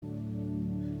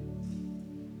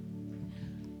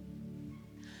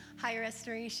Hi,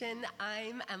 Restoration.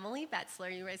 I'm Emily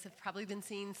Betzler. You guys have probably been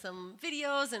seeing some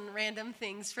videos and random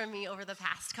things from me over the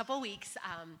past couple weeks.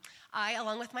 I,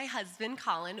 along with my husband,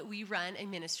 Colin, we run a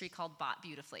ministry called Bought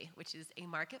Beautifully, which is a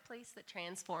marketplace that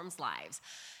transforms lives.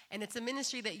 And it's a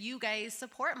ministry that you guys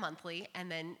support monthly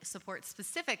and then support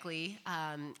specifically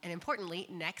and importantly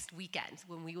next weekend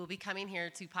when we will be coming here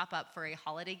to pop up for a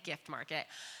holiday gift market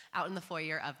out in the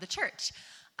foyer of the church.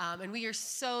 And we are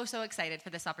so excited for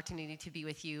this opportunity to be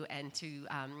with you and to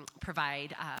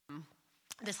provide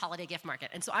this holiday gift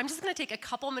market. And so I'm just going to take a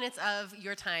couple minutes of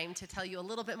your time to tell you a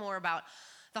little bit more about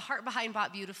the heart behind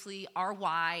Bought Beautifully, our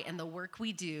why, and the work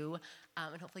we do,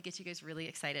 and hopefully get you guys really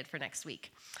excited for next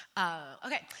week.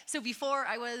 Okay, so before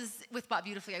I was with Bought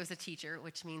Beautifully, I was a teacher,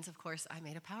 which means, of course, I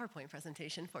made a PowerPoint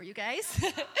presentation for you guys,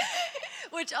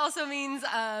 which also means,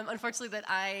 unfortunately, that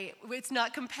it's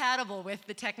not compatible with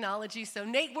the technology. So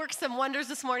Nate worked some wonders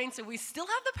this morning, so we still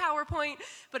have the PowerPoint,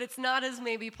 but it's not as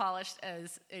maybe polished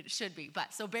as it should be.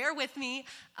 But so bear with me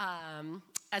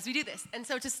as we do this. And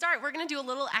so to start, we're going to do a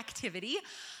little activity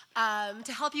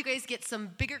to help you guys get some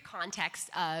bigger context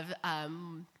of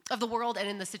the world and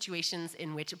in the situations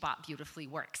in which Bought Beautifully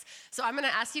works. So I'm going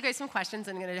to ask you guys some questions.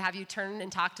 I'm going to have you turn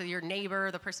and talk to your neighbor,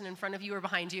 the person in front of you or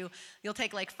behind you. You'll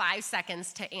take like 5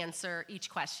 seconds to answer each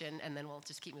question, and then we'll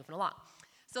just keep moving along.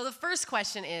 So the first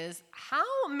question is,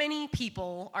 how many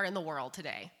people are in the world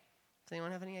today? Does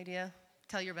anyone have any idea?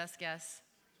 Tell your best guess.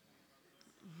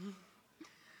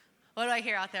 What do I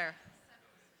hear out there?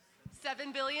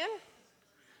 7 billion?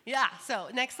 Yeah, so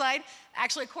next slide.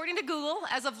 Actually, according to Google,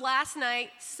 as of last night,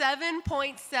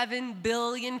 7.7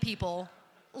 billion people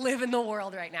live in the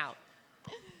world right now.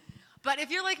 But if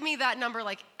you're like me, that number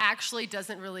actually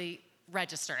doesn't really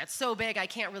register. It's so big, I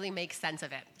can't really make sense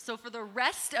of it. So for the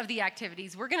rest of the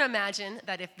activities, we're going to imagine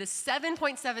that if the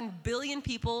 7.7 billion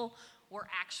people were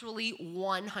actually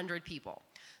 100 people.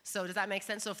 So does that make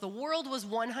sense? So if the world was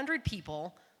 100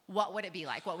 people, what would it be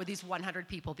like? What would these 100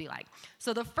 people be like?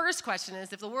 So the first question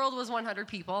is, if the world was 100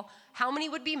 people, how many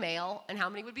would be male and how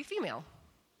many would be female?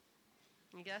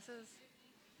 Any guesses?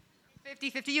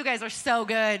 50-50. You guys are so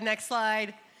good. Next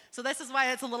slide. So this is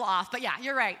why it's a little off. But yeah,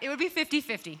 you're right. It would be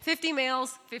 50-50. 50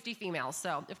 males, 50 females.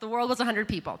 So if the world was 100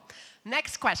 people.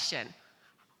 Next question.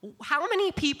 How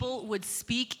many people would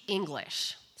speak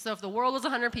English? So if the world was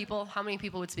 100 people, how many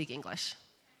people would speak English?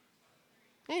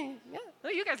 Yeah, oh,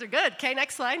 you guys are good. Okay,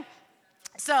 next slide.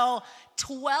 So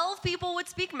 12 people would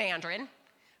speak Mandarin,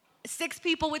 6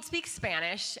 people would speak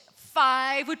Spanish,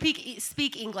 5 would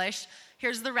speak English.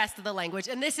 Here's the rest of the language,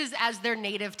 and this is as their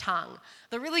native tongue.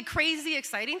 The really crazy,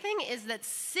 exciting thing is that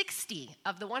 60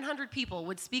 of the 100 people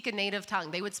would speak a native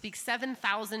tongue. They would speak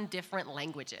 7,000 different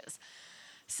languages.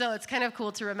 So it's kind of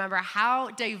cool to remember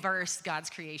how diverse God's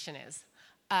creation is.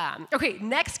 Okay,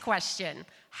 next question.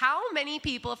 How many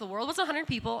people, if the world was 100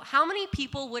 people, how many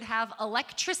people would have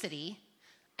electricity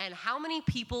and how many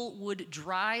people would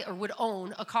drive or would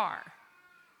own a car?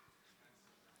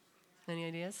 Any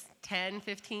ideas? 10,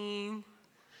 15?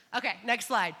 Okay, next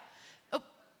slide. Oh,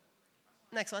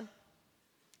 next one.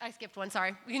 I skipped one,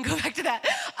 sorry. We can go back to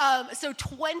that. So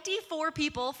 24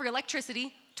 people for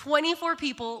electricity, 24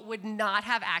 people would not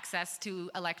have access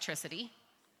to electricity.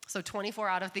 So 24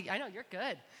 out of I know, you're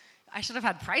good. I should have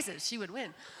had prizes. She would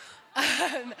win.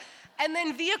 And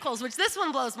then vehicles, which this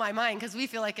one blows my mind because we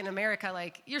feel like in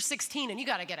America, you're 16 and you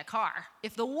got to get a car.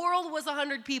 If the world was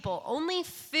 100 people, only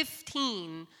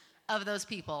 15 of those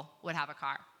people would have a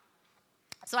car.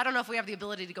 So I don't know if we have the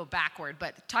ability to go backward,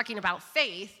 but talking about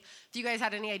faith, if you guys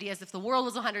had any ideas, if the world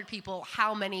was 100 people,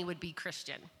 how many would be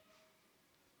Christian?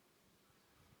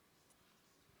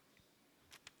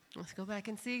 Let's go back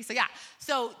and see.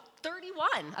 So 31,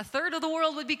 a third of the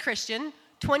world would be Christian,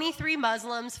 23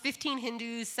 Muslims, 15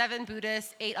 Hindus, 7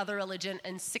 Buddhists, 8 other religion,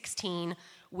 and 16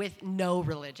 with no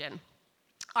religion.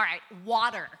 All right,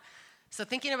 water. So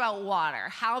thinking about water,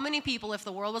 how many people, if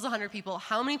the world was 100 people,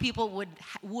 how many people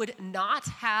would not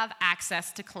have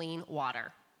access to clean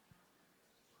water?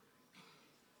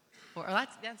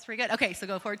 That's pretty good. Okay, so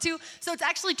go forward 2. So it's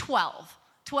actually 12.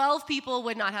 12 people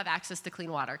would not have access to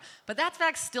clean water. But that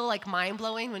fact's still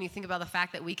mind-blowing when you think about the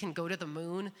fact that we can go to the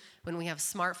moon when we have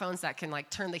smartphones that can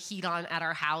turn the heat on at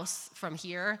our house from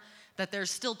here, that there's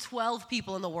still 12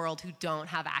 people in the world who don't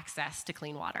have access to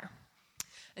clean water.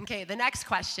 Okay, the next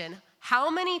question, how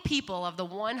many people of the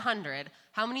 100,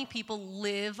 how many people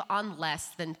live on less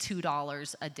than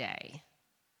 $2 a day?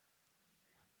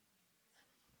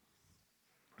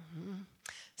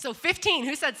 So 15,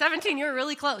 who said 17? You were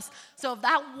really close. So of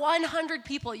that 100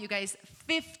 people, you guys,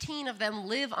 15 of them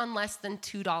live on less than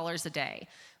 $2 a day.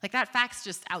 Like that fact's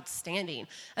just outstanding.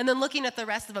 And then looking at the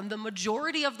rest of them, the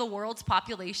majority of the world's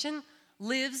population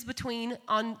lives between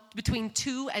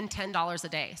 $2 and $10 a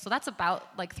day. So that's about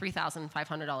like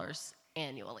 $3,500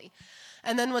 annually.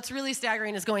 And then what's really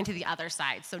staggering is going to the other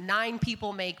side. So 9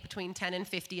 people make between 10 and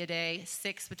 50 a day,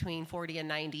 6 between 40 and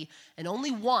 90, and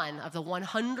only one of the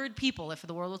 100 people, if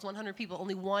the world was 100 people,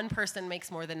 only one person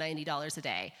makes more than $90 a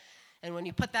day. And when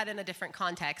you put that in a different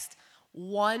context,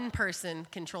 one person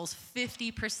controls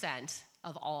 50%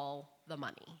 of all the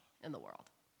money in the world,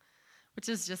 which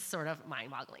is just sort of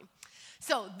mind-boggling.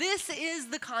 So this is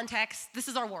the context. This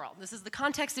is our world. This is the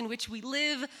context in which we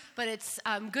live, but it's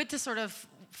good to sort of,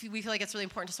 we feel like it's really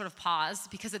important to sort of pause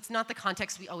because it's not the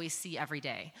context we always see every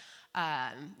day.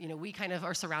 We kind of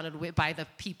are surrounded by the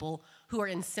people who are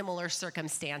in similar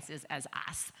circumstances as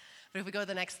us. But if we go to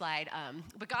the next slide,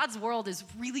 but God's world is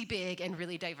really big and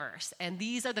really diverse. And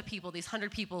these are the people, these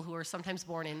 100 people who are sometimes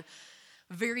born in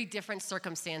very different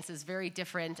circumstances, very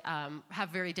different, have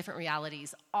very different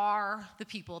realities, are the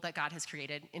people that God has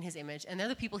created in his image. And they're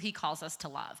the people he calls us to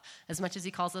love. As much as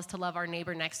he calls us to love our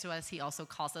neighbor next to us, he also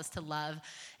calls us to love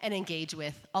and engage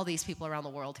with all these people around the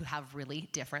world who have really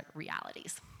different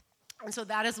realities. And so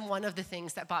that is one of the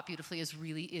things that Bought Beautifully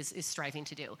is striving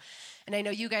to do. And I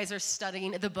know you guys are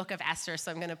studying the book of Esther,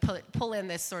 so I'm going to pull in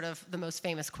this sort of the most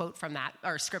famous quote from that,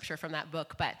 or scripture from that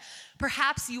book, but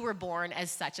perhaps you were born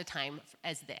as such a time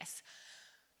as this.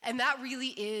 And that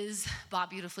really is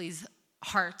Bought Beautifully's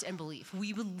heart and belief.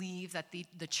 We believe that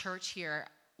the church here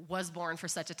was born for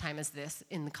such a time as this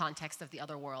in the context of the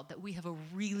other world, that we have a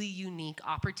really unique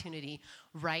opportunity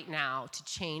right now to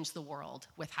change the world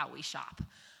with how we shop.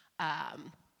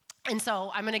 And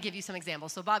so I'm going to give you some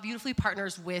examples. So Bought Beautifully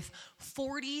partners with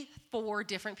 44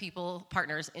 different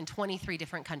partners in 23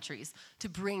 different countries to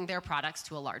bring their products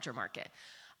to a larger market.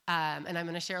 And I'm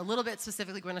going to share a little bit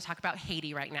specifically. We're going to talk about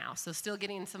Haiti right now. So still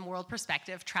getting some world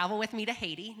perspective. Travel with me to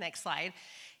Haiti. Next slide.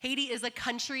 Haiti is a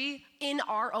country in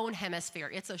our own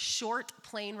hemisphere. It's a short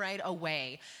plane ride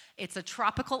away. It's a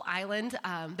tropical island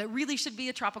that really should be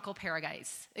a tropical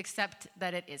paradise, except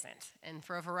that it isn't. And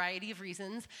for a variety of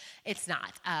reasons, it's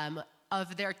not.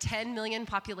 Of their 10 million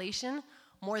population,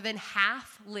 more than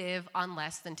half live on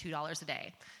less than $2 a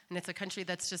day. And it's a country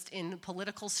that's just in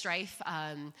political strife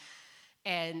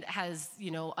and has,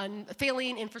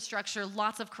 failing infrastructure,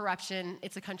 lots of corruption.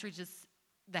 It's a country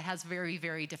that has very,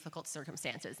 very difficult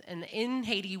circumstances. And in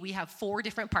Haiti, we have 4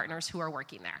 different partners who are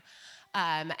working there.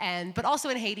 But also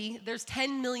in Haiti, there's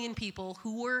 10 million people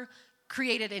who were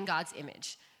created in God's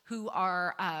image, who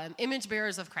are image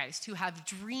bearers of Christ, who have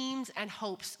dreams and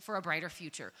hopes for a brighter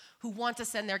future, who want to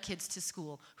send their kids to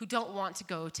school, who don't want to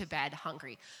go to bed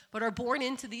hungry, but are born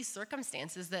into these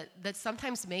circumstances that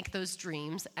sometimes make those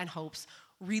dreams and hopes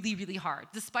really, really hard,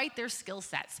 despite their skill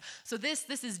sets. So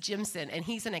this is Jimson, and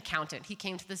he's an accountant. He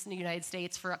came to the United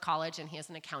States for a college, and he has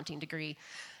an accounting degree.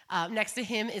 Next to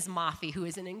him is Mafi, who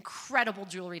is an incredible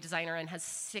jewelry designer and has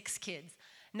 6 kids.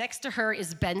 Next to her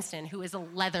is Benson, who is a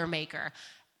leather maker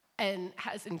and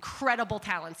has incredible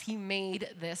talents. He made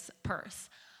this purse.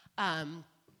 And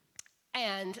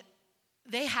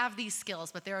they have these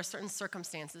skills, but there are certain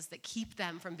circumstances that keep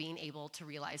them from being able to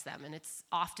realize them, and it's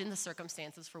often the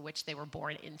circumstances for which they were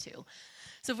born into.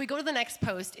 So if we go to the next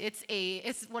post, it's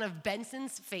one of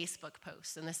Benson's Facebook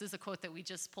posts, and this is a quote that we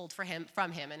just pulled from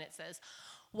him, and it says,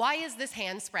 "Why is this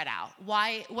hand spread out?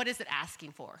 What is it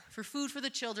asking for? For food for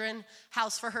the children,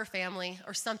 house for her family,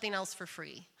 or something else for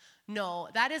free? No,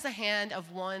 that is a hand of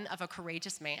a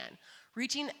courageous man,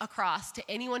 reaching across to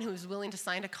anyone who is willing to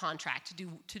sign a contract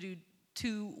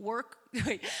to work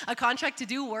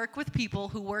with people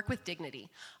who work with dignity.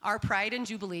 Our Pride and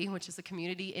Jubilee, which is a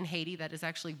community in Haiti that is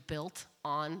actually built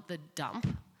on the dump,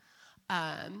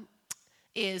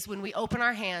 is when we open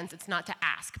our hands, it's not to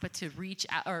ask, but to reach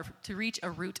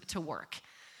a route to work.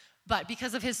 But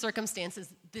because of his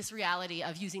circumstances, this reality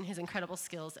of using his incredible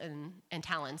skills and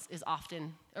talents is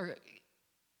often, or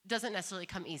doesn't necessarily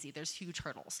come easy. There's huge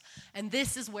hurdles. And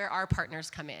this is where our partners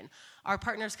come in. Our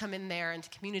partners come in there into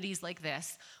communities like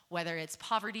this, whether it's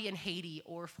poverty in Haiti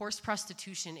or forced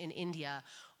prostitution in India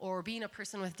or being a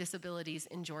person with disabilities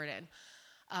in Jordan.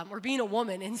 Or being a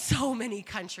woman in so many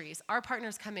countries. Our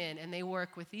partners come in and they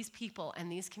work with these people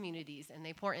and these communities, and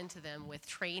they pour into them with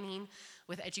training,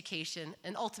 with education,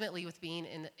 and ultimately with being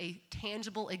a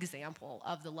tangible example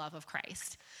of the love of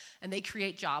Christ. And they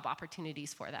create job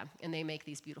opportunities for them, and they make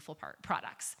these beautiful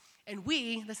products. And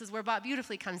this is where Bought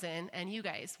Beautifully comes in, and you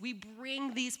guys, we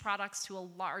bring these products to a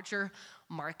larger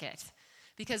market.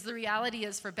 Because the reality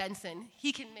is for Benson,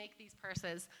 he can make these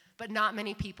purses, but not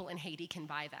many people in Haiti can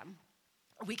buy them.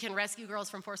 We can rescue girls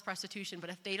from forced prostitution,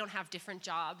 but if they don't have different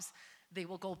jobs, they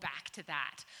will go back to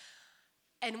that.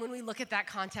 And when we look at that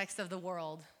context of the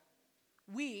world,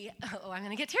 I'm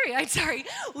going to get teary-eyed, sorry.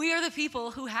 We are the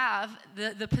people who have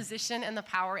the position and the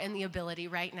power and the ability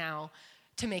right now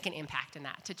to make an impact in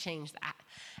that, to change that.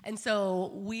 And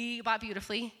so we Bought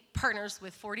Beautifully partners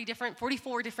with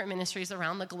 44 different ministries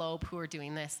around the globe who are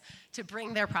doing this to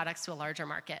bring their products to a larger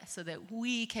market so that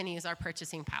we can use our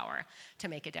purchasing power to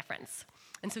make a difference.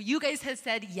 And so you guys have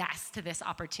said yes to this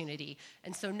opportunity.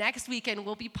 And so next weekend,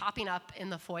 we'll be popping up in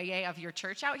the foyer of your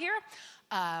church out here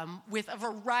with a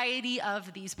variety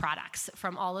of these products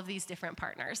from all of these different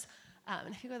partners.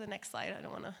 And if you go to the next slide, I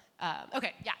don't want to.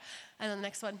 Okay, yeah. And then the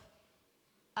next one.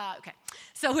 Okay,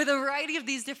 so with a variety of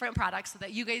these different products so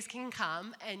that you guys can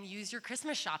come and use your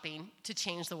Christmas shopping to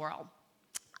change the world.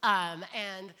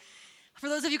 And for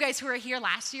those of you guys who were here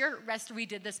last year, we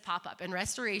did this pop-up, and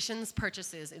Restoration's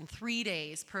purchases in 3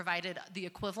 days provided the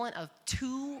equivalent of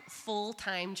 2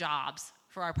 full-time jobs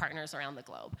for our partners around the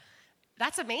globe.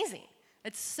 That's amazing.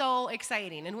 It's so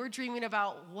exciting, and we're dreaming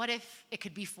about what if it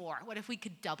could be 4? What if we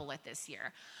could double it this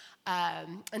year?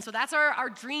 And so that's our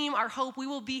dream, our hope. We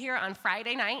will be here on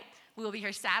Friday night. We will be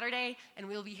here Saturday, and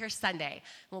we will be here Sunday.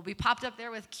 We'll be popped up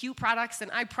there with cute products, and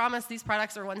I promise these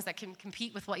products are ones that can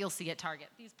compete with what you'll see at Target.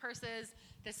 These purses,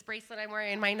 this bracelet I'm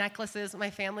wearing, my necklaces, my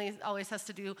family always has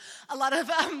to do a lot of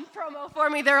promo for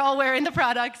me. They're all wearing the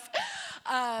products.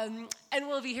 And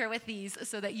we'll be here with these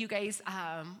so that you guys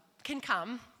can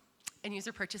come and use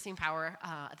your purchasing power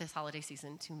this holiday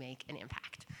season to make an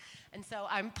impact. And so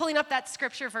I'm pulling up that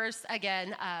scripture verse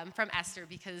again from Esther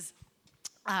because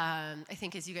I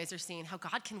think as you guys are seeing how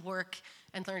God can work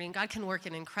and learning, God can work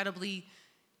in incredibly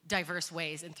diverse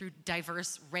ways and through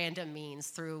diverse random means,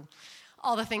 through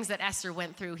all the things that Esther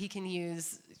went through. He can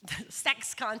use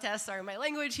sex contests, sorry my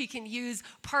language, he can use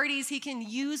parties, he can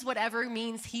use whatever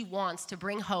means he wants to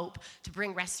bring hope, to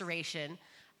bring restoration,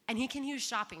 and he can use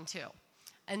shopping too.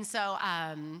 And so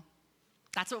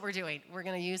that's what we're doing. We're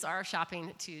going to use our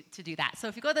shopping to do that. So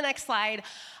if you go to the next slide,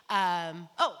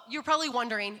 you're probably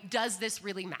wondering, does this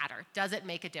really matter? Does it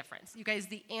make a difference? You guys,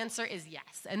 the answer is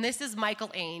yes. And this is Michael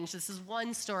Ainge. This is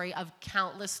one story of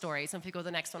countless stories. And if you go to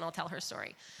the next one, I'll tell her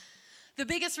story. The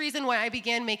biggest reason why I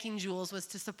began making jewels was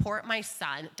to support my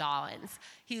son, Dollins.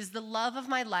 He is the love of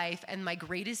my life, and my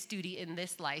greatest duty in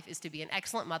this life is to be an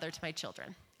excellent mother to my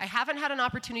children. I haven't had an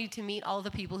opportunity to meet all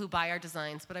the people who buy our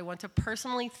designs, but I want to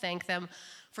personally thank them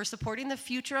for supporting the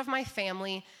future of my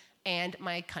family and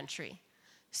my country.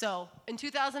 So in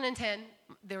 2010,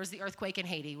 there was the earthquake in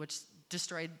Haiti, which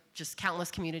destroyed just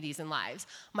countless communities and lives.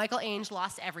 Michael Ainge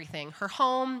lost everything: her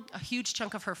home, a huge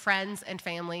chunk of her friends and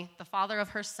family, the father of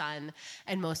her son,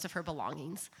 and most of her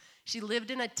belongings. She lived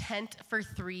in a tent for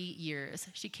 3 years.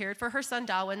 She cared for her son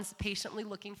Dawins, patiently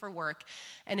looking for work,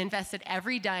 and invested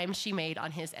every dime she made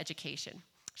on his education.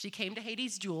 She came to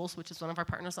Haiti's Jewels, which is one of our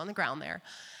partners on the ground there,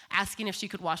 asking if she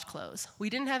could wash clothes. We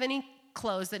didn't have any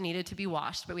clothes that needed to be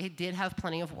washed, but we did have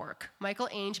plenty of work. Michael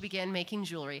Ainge began making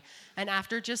jewelry, and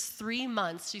after just 3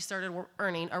 months, she started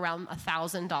earning around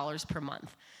 $1,000 per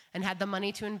month and had the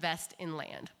money to invest in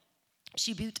land.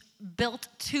 She built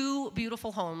 2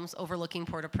 beautiful homes overlooking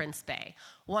Port-au-Prince Bay,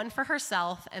 one for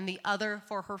herself and the other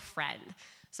for her friend.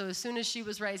 So as soon as she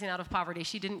was rising out of poverty,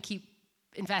 she didn't keep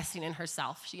investing in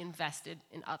herself. She invested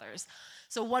in others.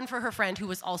 So one for her friend who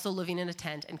was also living in a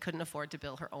tent and couldn't afford to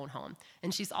build her own home.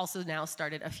 And she's also now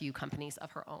started a few companies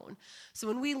of her own. So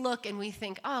when we look and we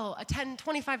think, oh, a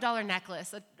 $25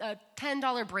 necklace, a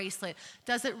 $10 bracelet,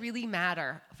 does it really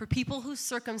matter? For people whose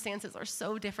circumstances are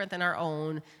so different than our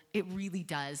own, it really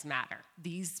does matter.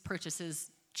 These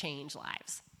purchases change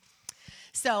lives.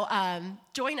 So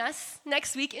join us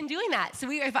next week in doing that. So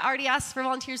we have already asked for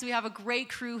volunteers. We have a great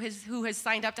crew who has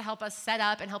signed up to help us set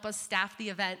up and help us staff the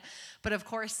event. But of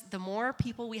course, the more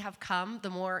people we have come, the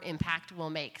more impact we'll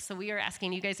make. So we are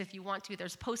asking you guys, if you want to,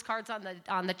 there's postcards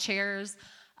on the chairs.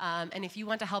 And if you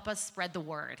want to help us spread the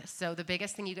word. So the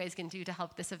biggest thing you guys can do to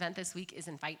help this event this week is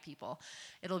invite people.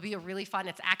 It'll be a really fun,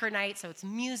 it's Acro night, so it's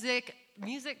music,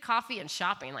 coffee, and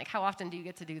shopping. Like, how often do you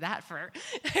get to do that for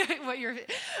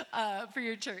for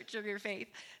your church or your faith?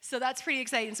 So that's pretty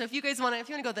exciting. So if you want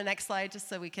to go to the next slide, just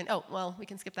so we can, we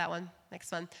can skip that one.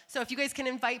 Next one. So if you guys can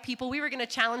invite people, we were going to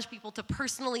challenge people to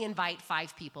personally invite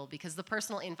 5 people, because the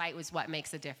personal invite was what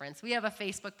makes a difference. We have a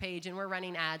Facebook page and we're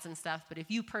running ads and stuff, but if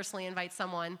you personally invite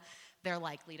someone, they're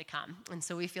likely to come. And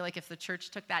so we feel like if the church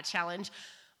took that challenge,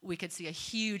 we could see a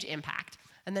huge impact.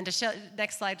 And then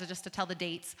next slide, just to tell the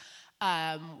dates.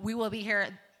 We will be here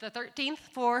The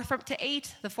 13th, to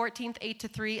 8, the 14th, 8 to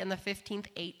 3, and the 15th,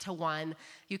 8 to 1.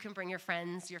 You can bring your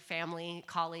friends, your family,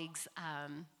 colleagues,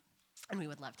 and we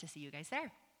would love to see you guys there.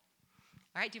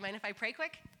 All right, do you mind if I pray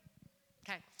quick?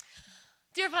 Okay.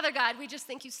 Dear Father God, we just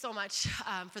thank you so much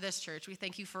for this church. We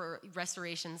thank you for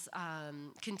Restoration's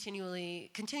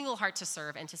continual heart to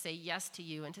serve and to say yes to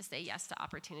you and to say yes to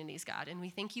opportunities, God. And we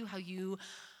thank you how you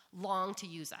long to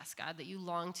use us, God, that you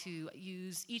long to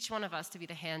use each one of us to be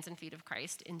the hands and feet of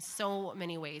Christ in so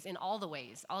many ways, in all the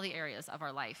ways, all the areas of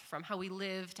our life, from how we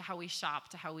live to how we shop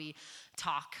to how we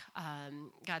talk.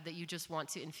 God, that you just want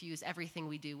to infuse everything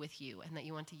we do with you and that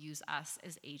you want to use us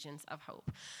as agents of hope.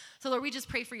 So Lord, we just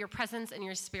pray for your presence and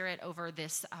your spirit over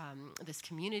this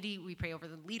community. We pray over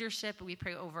the leadership. We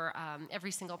pray over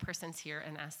every single person's here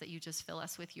and ask that you just fill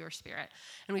us with your spirit.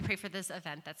 And we pray for this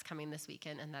event that's coming this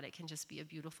weekend and that it can just be a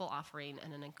beautiful offering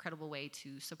and an incredible way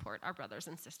to support our brothers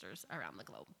and sisters around the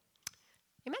globe.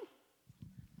 Amen.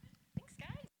 Thanks,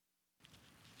 guys.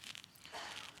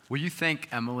 Will you thank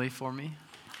Emily for me?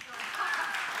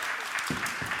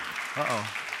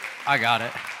 Uh-oh. I got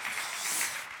it.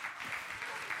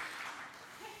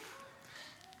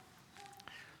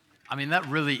 I mean, that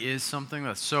really is something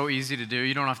that's so easy to do.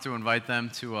 You don't have to invite them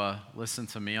to listen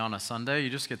to me on a Sunday. You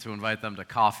just get to invite them to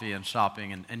coffee and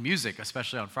shopping and music,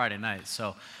 especially on Friday nights.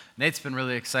 So Nate's been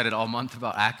really excited all month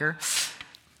about Acker.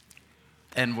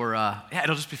 And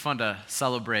it'll just be fun to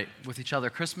celebrate with each other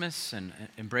Christmas and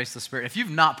embrace the spirit. If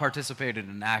you've not participated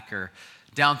in Acker,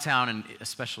 downtown and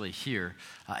especially here,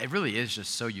 it really is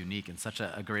just so unique and such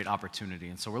a great opportunity.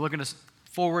 And so we're looking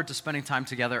forward to spending time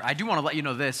together. I do want to let you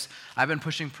know this. I've been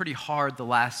pushing pretty hard the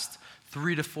last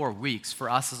 3 to 4 weeks for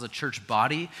us as a church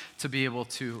body to be able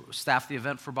to staff the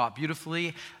event for Bought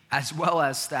Beautifully, as well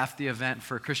as staff the event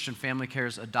for Christian Family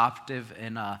Care's adoptive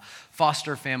and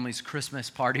foster families Christmas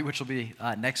party, which will be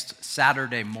next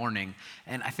Saturday morning.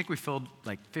 And I think we filled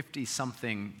like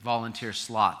 50-something volunteer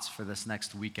slots for this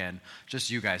next weekend, just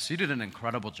you guys. So you did an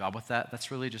incredible job with that.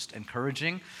 That's really just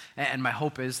encouraging. And my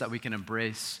hope is that we can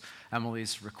embrace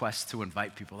Emily's request to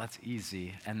invite people. That's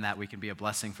easy, and that we can be a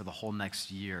blessing for the whole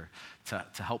next year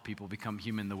to help people become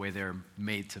human the way they're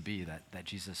made to be, that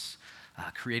Jesus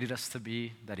created us to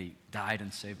be, that he died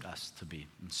and saved us to be.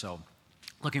 And so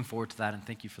looking forward to that, and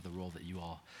thank you for the role that you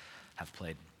all have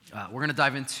played. We're going to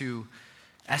dive into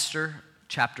Esther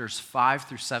chapters 5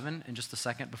 through 7 in just a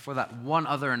second. Before that, one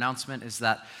other announcement is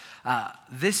that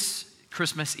this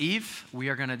Christmas Eve, we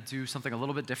are going to do something a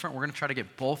little bit different. We're going to try to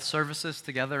get both services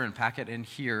together and pack it in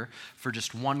here for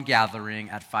just one gathering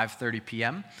at 5:30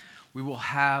 p.m. We will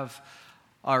have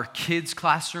our kids'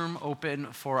 classroom open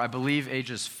for, I believe,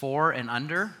 ages 4 and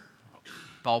under,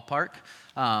 ballpark.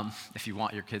 If you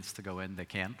want your kids to go in, they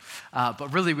can.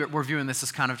 But really, we're viewing this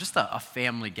as kind of just a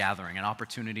family gathering, an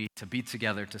opportunity to be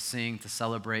together, to sing, to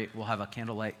celebrate. We'll have a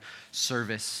candlelight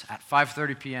service at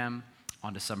 5:30 p.m.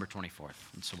 on December 24th.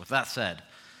 And so with that said,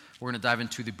 we're going to dive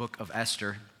into the book of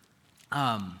Esther.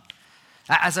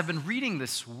 As I've been reading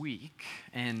this week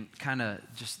and kind of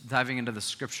just diving into the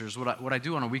scriptures, what I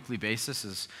do on a weekly basis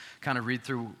is kind of read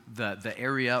through the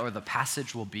area or the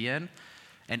passage we'll be in,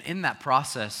 and in that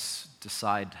process,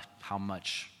 decide how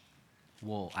much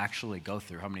we'll actually go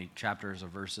through, how many chapters or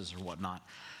verses or whatnot.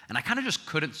 And I kind of just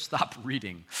couldn't stop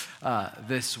reading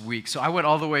this week. So I went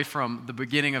all the way from the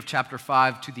beginning of chapter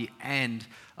 5 to the end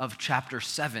of chapter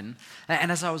 7.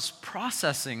 And as I was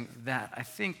processing that, I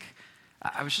think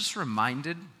I was just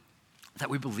reminded that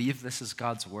we believe this is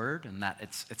God's word and that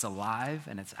it's alive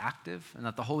and it's active and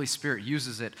that the Holy Spirit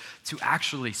uses it to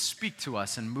actually speak to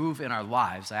us and move in our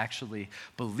lives. I actually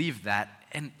believe that.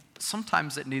 And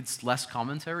sometimes it needs less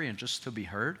commentary and just to be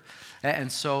heard.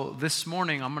 And so this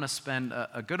morning, I'm going to spend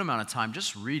a good amount of time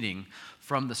just reading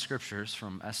from the scriptures,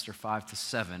 from Esther 5 to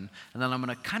 7, and then I'm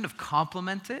going to kind of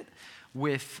complement it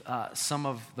with some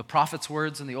of the prophets'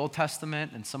 words in the Old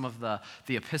Testament and some of the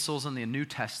epistles in the New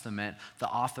Testament, the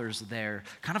authors there,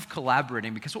 kind of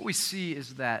collaborating, because what we see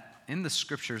is that in the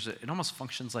scriptures, it almost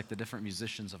functions like the different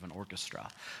musicians of an orchestra.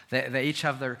 They each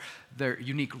have their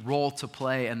unique role to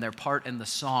play and their part in the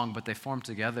song, but they form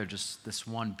together just this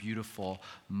one beautiful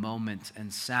moment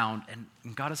and sound,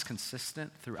 and God is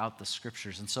consistent throughout the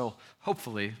scriptures. And so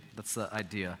hopefully, that's the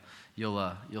idea,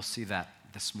 you'll see that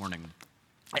this morning.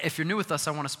 If you're new with us,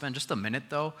 I want to spend just a minute,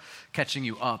 though, catching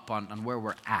you up on where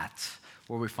we're at,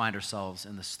 where we find ourselves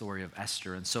in the story of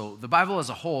Esther. And so the Bible as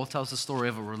a whole tells the story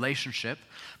of a relationship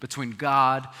between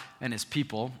God and his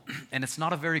people, and it's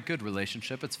not a very good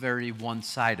relationship. It's very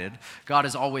one-sided. God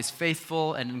is always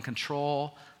faithful and in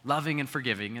control, loving and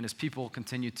forgiving, and his people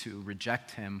continue to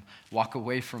reject him, walk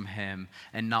away from him,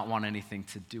 and not want anything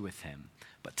to do with him.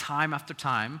 But time after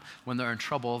time, when they're in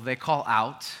trouble, they call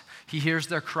out, he hears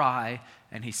their cry,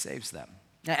 and he saves them.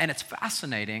 And it's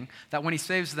fascinating that when he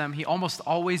saves them, he almost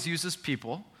always uses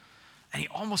people, and he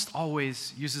almost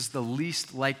always uses the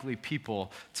least likely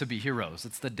people to be heroes.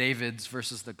 It's the Davids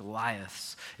versus the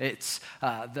Goliaths. It's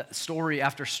the story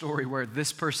after story where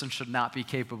this person should not be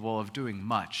capable of doing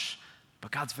much. But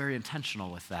God's very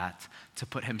intentional with that, to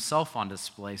put himself on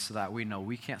display so that we know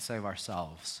we can't save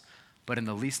ourselves. But in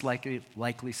the least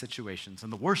likely situations, in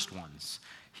the worst ones,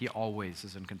 he always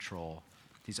is in control.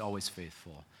 He's always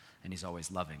faithful, and he's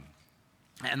always loving.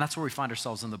 And that's where we find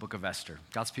ourselves in the book of Esther.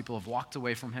 God's people have walked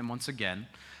away from him once again.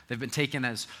 They've been taken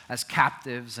as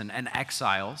captives and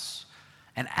exiles.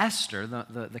 And Esther,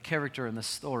 the character in this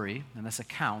story, in this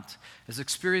account, is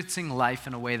experiencing life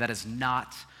in a way that is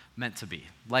not meant to be.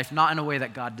 Life not in a way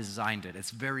that God designed it. It's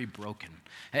very broken.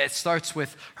 It starts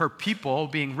with her people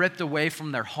being ripped away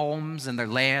from their homes and their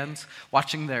lands,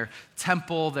 watching their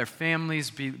temple, their families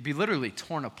be literally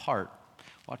torn apart,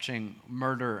 watching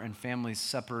murder and families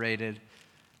separated.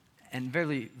 And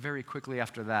very, very quickly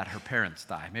after that, her parents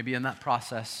die. Maybe in that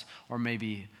process, or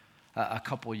maybe a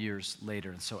couple years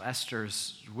later. And so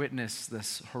Esther's witnessed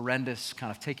this horrendous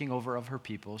kind of taking over of her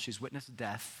people. She's witnessed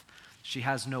death. She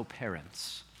has no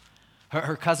parents.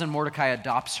 Her cousin Mordecai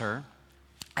adopts her,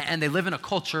 and they live in a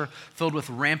culture filled with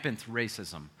rampant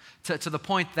racism, to the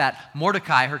point that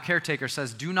Mordecai, her caretaker,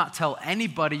 says, do not tell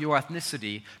anybody your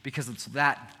ethnicity because it's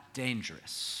that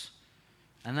dangerous.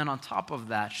 And then on top of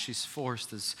that, she's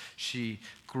forced as she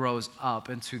grows up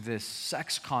into this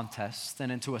sex contest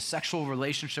and into a sexual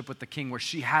relationship with the king where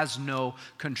she has no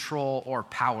control or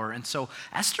power. And so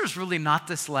Esther's really not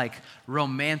this like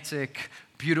romantic,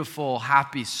 beautiful,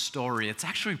 happy story. It's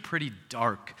actually pretty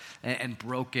dark and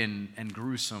broken and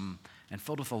gruesome and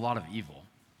filled with a lot of evil.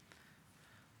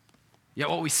 Yet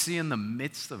what we see in the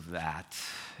midst of that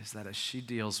is that as she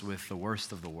deals with the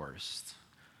worst of the worst,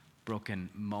 broken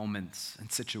moments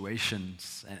and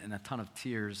situations and a ton of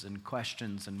tears and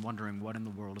questions and wondering what in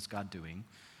the world is God doing,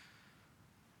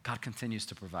 God continues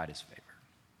to provide his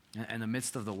favor. In the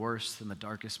midst of the worst and the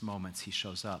darkest moments, he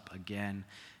shows up again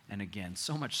and again,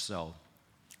 so much so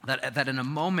that in a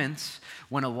moment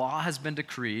when a law has been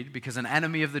decreed because an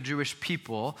enemy of the Jewish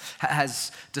people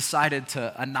has decided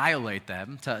to annihilate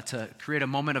them, to create a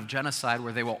moment of genocide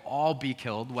where they will all be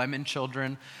killed, women,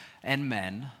 children, and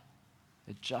men,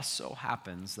 it just so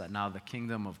happens that now the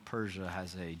kingdom of Persia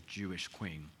has a Jewish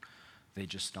queen. They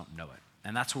just don't know it.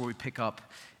 And that's where we pick up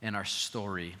in our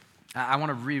story. I want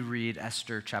to reread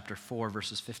Esther chapter 4,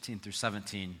 verses 15 through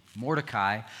 17.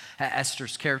 Mordecai,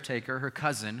 Esther's caretaker, her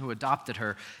cousin who adopted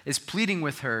her, is pleading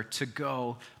with her to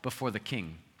go before the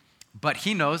king. But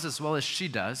he knows, as well as she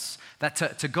does, that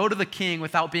to go to the king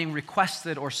without being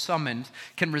requested or summoned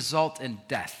can result in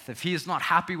death. If he is not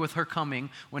happy with her coming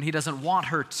when he doesn't want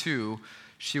her to,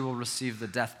 she will receive the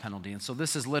death penalty. And so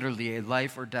this is literally a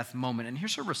life or death moment. And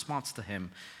here's her response to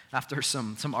him after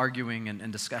some arguing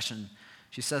and discussion.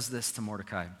 She says this to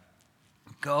Mordecai: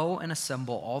 "Go and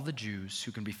assemble all the Jews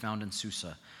who can be found in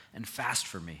Susa and fast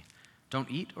for me. Don't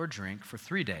eat or drink for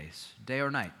 3 days, day or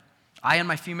night. I and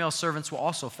my female servants will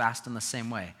also fast in the same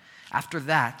way. After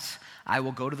that, I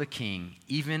will go to the king,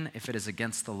 even if it is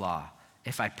against the law.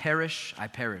 If I perish, I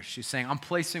perish." She's saying, I'm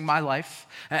placing my life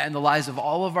and the lives of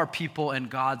all of our people in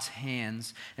God's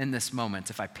hands in this moment.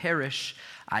 If I perish,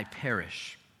 I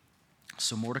perish.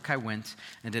 So Mordecai went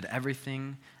and did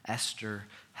everything Esther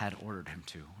had ordered him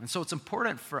to. And so it's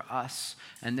important for us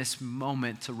in this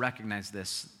moment to recognize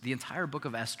this. The entire book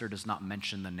of Esther does not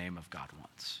mention the name of God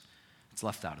once. It's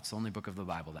left out. It's the only book of the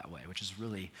Bible that way, which is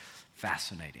really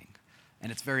fascinating.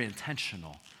 And it's very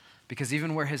intentional because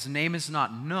even where his name is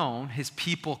not known, his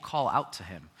people call out to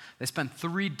him. They spend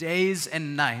 3 days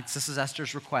and nights, this is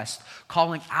Esther's request,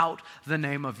 calling out the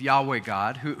name of Yahweh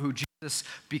God, who Jesus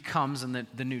becomes in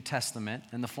the New Testament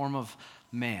in the form of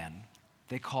man.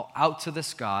 They call out to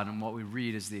this God, and what we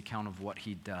read is the account of what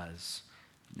he does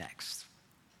next.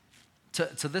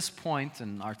 To this point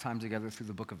in our time together through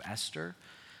the book of Esther,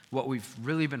 what we've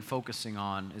really been focusing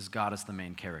on is God as the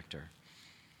main character.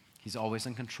 He's always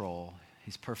in control,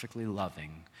 he's perfectly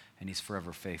loving, and he's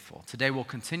forever faithful. Today we'll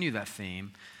continue that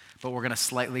theme, but we're going to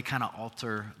slightly kind of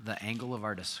alter the angle of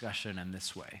our discussion in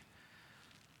this way,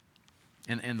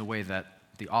 in the way that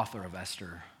the author of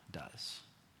Esther does.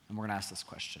 And we're going to ask this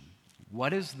question: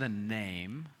 what is the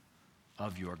name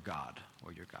of your God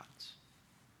or your gods?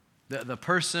 The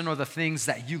person or the things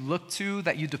that you look to,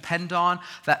 that you depend on,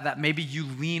 that maybe you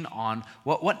lean on.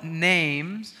 What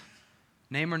names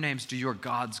name or names do your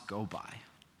gods go by?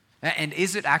 And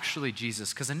is it actually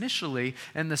Jesus? Because initially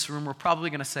in this room, we're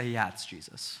probably going to say, yeah, it's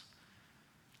Jesus.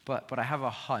 But I have a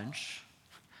hunch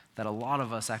that a lot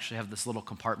of us actually have this little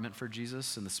compartment for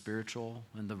Jesus in the spiritual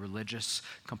and the religious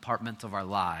compartment of our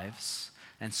lives.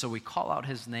 And so we call out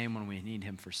his name when we need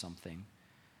him for something.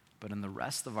 But in the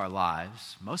rest of our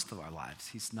lives, most of our lives,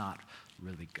 he's not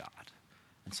really God.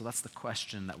 And so that's the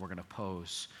question that we're going to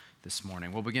pose this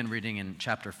morning. We'll begin reading in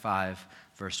chapter 5,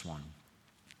 verse 1.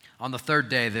 On the third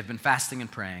day, they've been fasting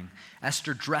and praying.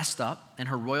 Esther dressed up in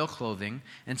her royal clothing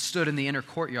and stood in the inner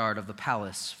courtyard of the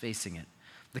palace facing it.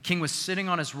 The king was sitting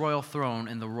on his royal throne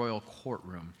in the royal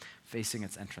courtroom facing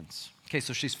its entrance. Okay,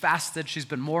 so she's fasted, she's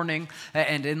been mourning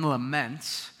and in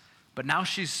lament, but now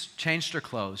she's changed her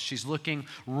clothes. She's looking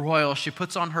royal. She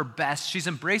puts on her best. She's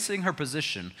embracing her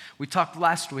position. We talked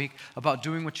last week about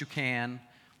doing what you can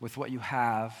with what you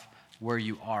have where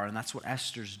you are, and that's what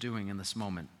Esther's doing in this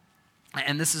moment.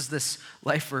 And this is this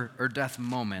life or death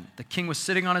moment. The king was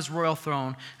sitting on his royal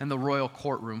throne in the royal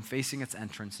courtroom facing its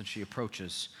entrance, and she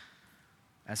approaches.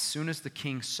 As soon as the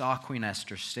king saw Queen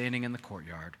Esther standing in the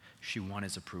courtyard, she won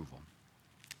his approval.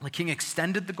 The king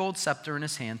extended the gold scepter in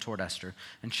his hand toward Esther,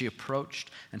 and she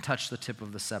approached and touched the tip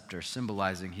of the scepter,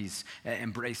 symbolizing he's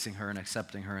embracing her and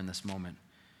accepting her in this moment.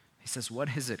 He says,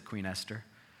 "What is it, Queen Esther?"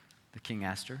 The king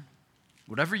asked her.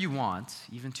 "Whatever you want,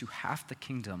 even to half the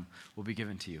kingdom, will be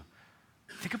given to you."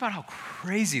 Think about how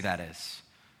crazy that is.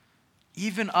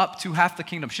 Even up to half the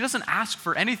kingdom. She doesn't ask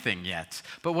for anything yet,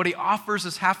 but what he offers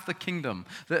is half the kingdom.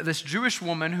 This Jewish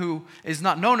woman, who is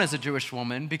not known as a Jewish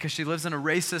woman because she lives in a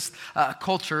racist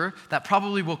culture that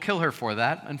probably will kill her for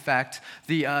that. In fact,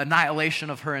 the annihilation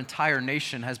of her entire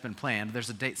nation has been planned. There's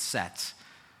a date set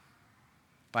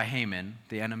by Haman,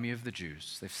 the enemy of the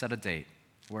Jews. They've set a date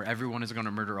where everyone is going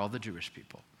to murder all the Jewish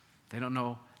people. They don't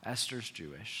know Esther's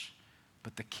Jewish,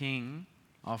 but the king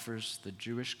offers the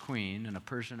Jewish queen in a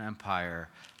Persian empire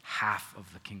half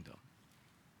of the kingdom.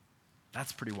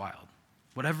 That's pretty wild.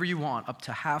 Whatever you want, up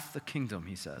to half the kingdom,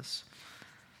 he says.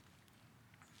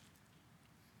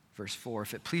 Verse 4,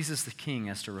 "If it pleases the king,"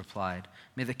 Esther replied,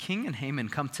 "may the king and Haman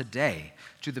come today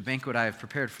to the banquet I have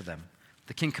prepared for them."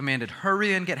 The king commanded,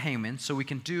 "Hurry and get Haman so we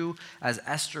can do as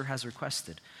Esther has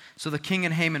requested." So the king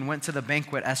and Haman went to the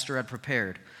banquet Esther had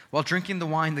prepared. While drinking the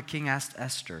wine, the king asked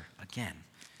Esther again,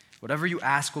 "Whatever you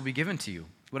ask will be given to you.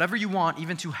 Whatever you want,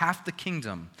 even to half the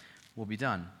kingdom, will be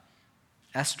done."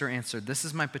 Esther answered, "This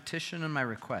is my petition and my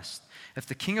request. If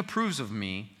the king approves of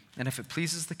me, and if it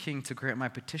pleases the king to grant my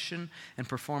petition and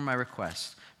perform my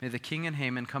request, may the king and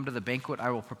Haman come to the banquet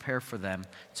I will prepare for them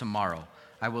tomorrow.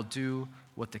 I will do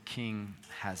what the king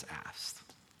has asked."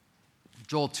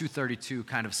 Joel 2:32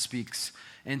 kind of speaks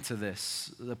into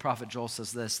this. The prophet Joel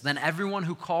says this, "Then everyone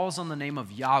who calls on the name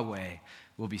of Yahweh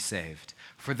will be saved.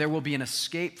 For there will be an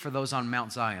escape for those on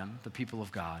Mount Zion, the people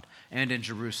of God, and in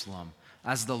Jerusalem.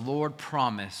 As the Lord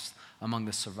promised, among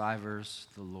the survivors,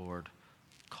 the Lord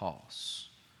calls."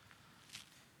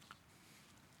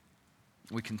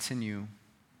 We continue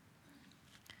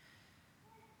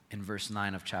in verse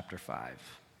 9 of chapter 5.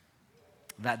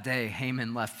 That day,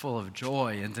 Haman left full of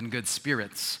joy and in good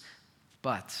spirits.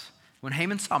 But when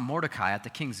Haman saw Mordecai at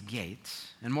the king's gate,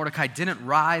 and Mordecai didn't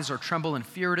rise or tremble in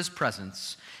fear at his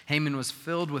presence, Haman was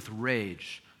filled with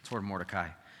rage toward Mordecai.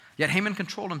 Yet Haman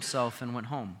controlled himself and went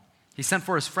home. He sent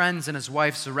for his friends and his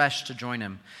wife Zeresh to join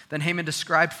him. Then Haman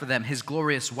described for them his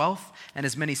glorious wealth and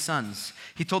his many sons.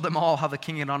 He told them all how the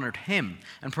king had honored him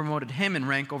and promoted him in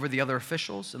rank over the other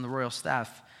officials and the royal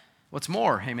staff. "What's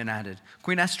more," Haman added,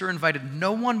 "Queen Esther invited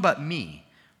no one but me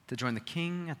to join the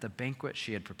king at the banquet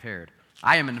she had prepared.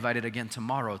 I am invited again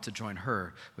tomorrow to join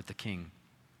her with the king.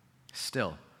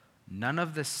 Still, none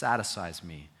of this satisfies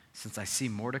me, since I see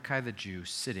Mordecai the Jew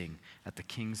sitting at the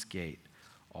king's gate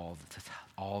all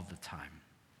the time."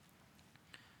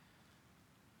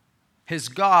 His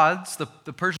gods, the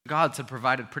Persian gods, had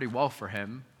provided pretty well for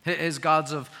him. His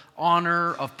gods of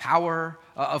honor, of power,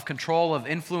 of control, of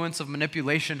influence, of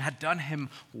manipulation had done him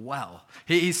well.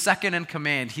 He's second in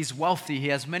command. He's wealthy. He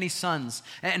has many sons.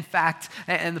 In fact,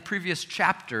 in the previous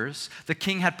chapters, the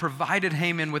king had provided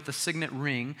Haman with the signet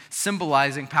ring,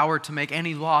 symbolizing power to make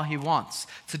any law he wants,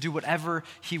 to do whatever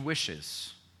he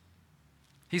wishes.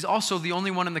 He's also the only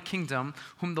one in the kingdom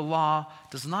whom the law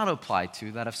does not apply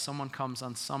to, that if someone comes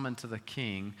unsummoned to the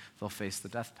king, they'll face the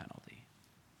death penalty.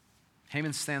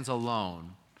 Haman stands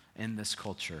alone in this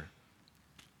culture.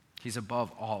 He's above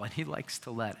all, and he likes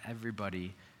to let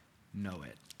everybody know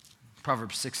it.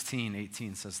 Proverbs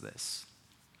 16:18 says this,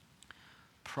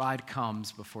 "Pride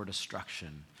comes before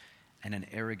destruction, and an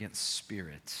arrogant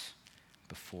spirit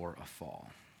before a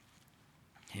fall."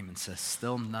 Haman says,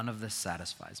 still none of this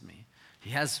satisfies me.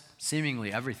 He has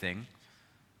seemingly everything,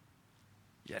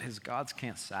 yet his gods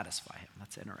can't satisfy him.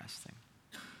 That's interesting.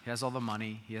 He has all the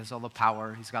money, he has all the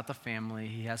power, he's got the family,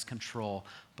 he has control,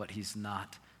 but he's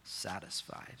not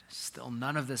satisfied. Still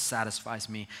none of this satisfies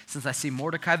me, since I see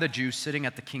Mordecai the Jew sitting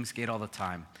at the king's gate all the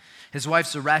time. His wife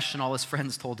Zeresh and all his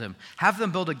friends told him, have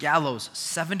them build a gallows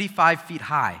 75 feet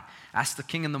high. Ask the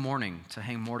king in the morning to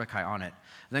hang Mordecai on it.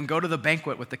 Then go to the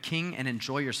banquet with the king and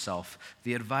enjoy yourself.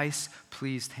 The advice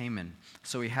pleased Haman,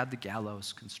 so he had the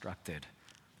gallows constructed.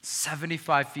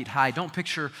 75 feet high. Don't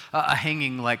picture a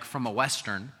hanging like from a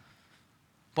Western,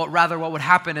 but rather what would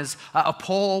happen is a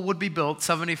pole would be built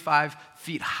 75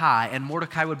 feet high, and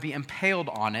Mordecai would be impaled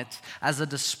on it as a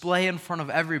display in front of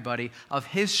everybody of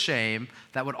his shame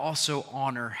that would also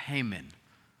honor Haman.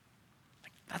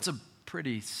 That's a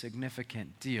pretty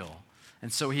significant deal.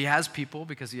 And so he has people,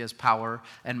 because he has power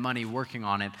and money, working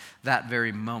on it that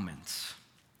very moment.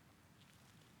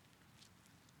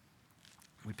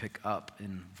 We pick up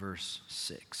in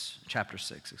chapter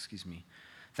 6.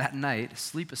 That night,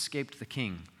 sleep escaped the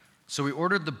king. So he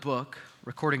ordered the book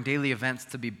recording daily events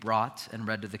to be brought and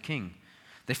read to the king.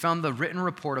 They found the written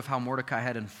report of how Mordecai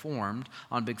had informed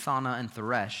on Bigthana and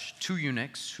Teresh, 2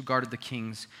 eunuchs who guarded the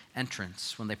king's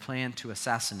entrance when they planned to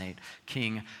assassinate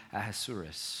King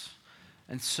Ahasuerus.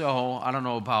 And so, I don't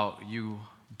know about you,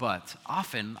 but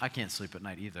often I can't sleep at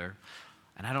night either,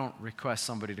 and I don't request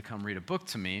somebody to come read a book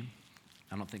to me.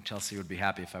 I don't think Chelsea would be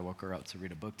happy if I woke her up to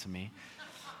read a book to me.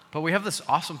 But we have this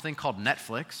awesome thing called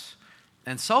Netflix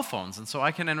and cell phones, and so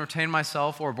I can entertain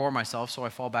myself or bore myself so I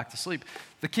fall back to sleep.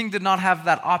 The king did not have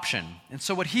that option, and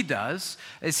so what he does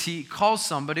is he calls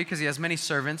somebody, because he has many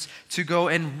servants, to go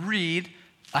and read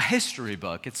a history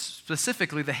book. It's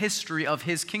specifically the history of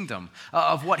his kingdom,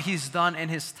 of what he's done in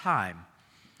his time.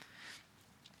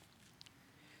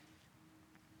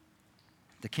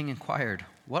 The king inquired,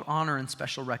 what honor and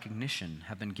special recognition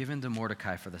have been given to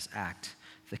Mordecai for this act?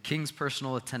 The king's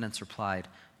personal attendants replied,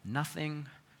 nothing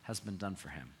has been done for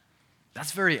him.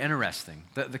 That's very interesting.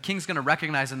 The king's going to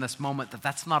recognize in this moment that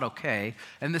that's not okay.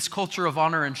 In this culture of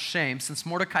honor and shame, since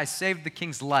Mordecai saved the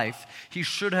king's life, he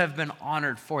should have been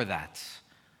honored for that.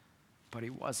 But he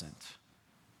wasn't.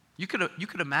 You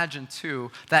could imagine,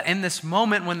 too, that in this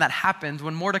moment when that happened,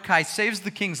 when Mordecai saves the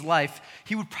king's life,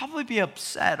 he would probably be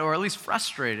upset or at least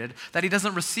frustrated that he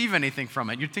doesn't receive anything from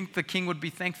it. You'd think the king would be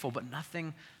thankful, but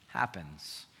nothing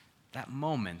happens. That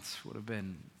moment would have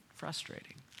been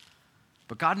frustrating.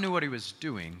 But God knew what he was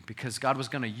doing, because God was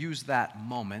going to use that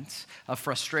moment of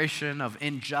frustration, of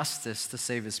injustice, to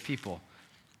save his people.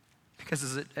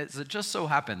 Because as it just so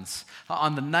happens,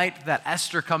 on the night that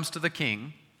Esther comes to the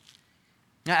king,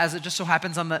 as it just so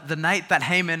happens on the night that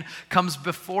Haman comes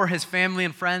before his family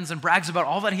and friends and brags about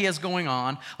all that he has going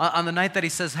on the night that he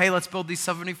says, hey, let's build these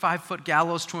 75-foot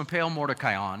gallows to impale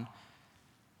Mordecai on,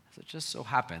 as it just so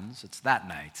happens, it's that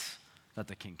night that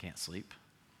the king can't sleep.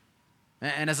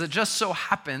 And as it just so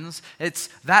happens, it's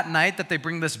that night that they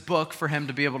bring this book for him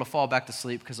to be able to fall back to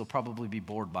sleep, because he'll probably be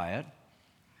bored by it.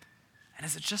 And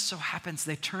as it just so happens,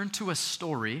 they turn to a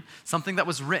story, something that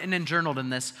was written and journaled in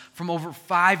this from over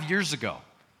 5 years ago.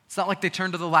 It's not like they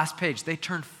turned to the last page. They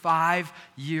turned 5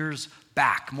 years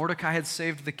back. Mordecai had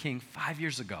saved the king 5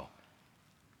 years ago.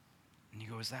 And you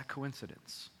go, is that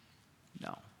coincidence?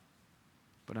 No.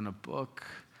 But in a book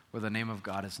where the name of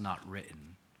God is not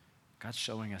written, God's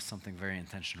showing us something very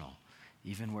intentional.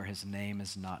 Even where his name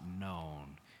is not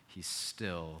known, he's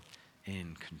still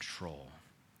in control.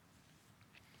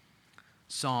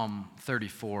 Psalm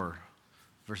 34,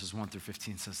 verses 1 through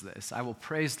 15 says this, I will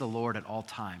praise the Lord at all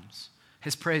times.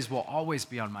 His praise will always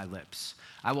be on my lips.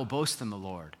 I will boast in the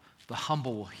Lord. The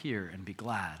humble will hear and be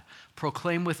glad.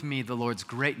 Proclaim with me the Lord's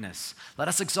greatness. Let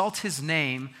us exalt his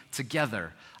name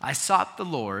together. I sought the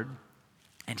Lord,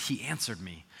 and he answered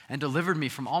me and delivered me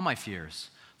from all my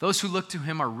fears. Those who look to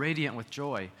him are radiant with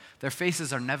joy. Their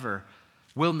faces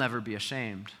will never be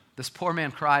ashamed. This poor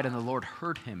man cried, and the Lord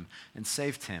heard him and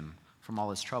saved him from all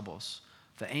his troubles.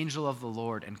 The angel of the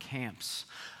Lord encamps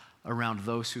around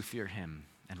those who fear him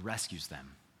and rescues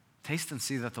them. Taste and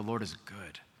see that the Lord is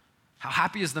good. How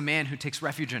happy is the man who takes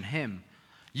refuge in him.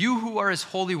 You who are his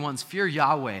holy ones, fear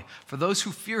Yahweh. For those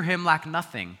who fear him lack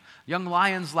nothing. Young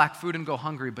lions lack food and go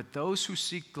hungry, but those who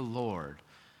seek the Lord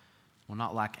will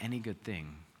not lack any good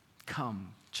thing. Come,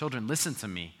 children, listen to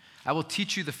me. I will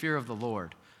teach you the fear of the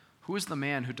Lord. Who is the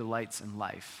man who delights in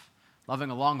life, loving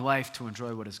a long life to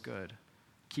enjoy what is good?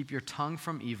 Keep your tongue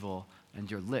from evil and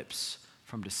your lips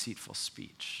from deceitful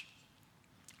speech.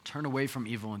 Turn away from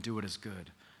evil and do what is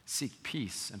good. Seek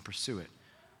peace and pursue it.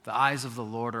 The eyes of the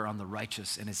Lord are on the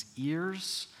righteous, and his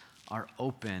ears are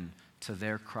open to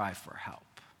their cry for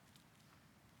help.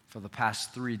 For the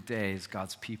past 3 days,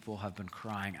 God's people have been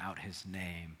crying out his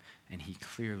name, and he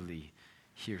clearly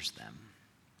hears them.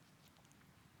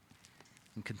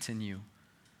 And continue.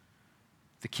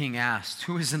 The king asked,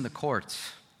 "Who is in the court?"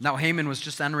 Now Haman was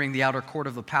just entering the outer court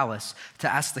of the palace to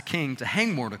ask the king to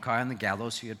hang Mordecai on the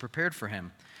gallows he had prepared for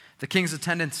him. The king's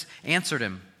attendants answered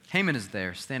him, "Haman is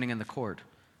there, standing in the court."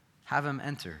 "Have him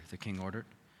enter," the king ordered.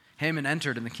 Haman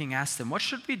entered, and the king asked him, "What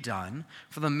should be done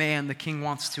for the man the king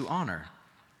wants to honor?"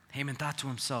 Haman thought to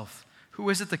himself, "Who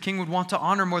is it the king would want to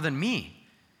honor more than me?"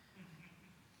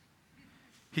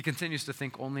 He continues to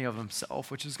think only of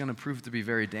himself, which is going to prove to be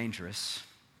very dangerous.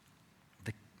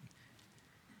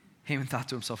 Haman thought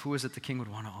to himself, "Who is it the king would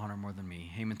want to honor more than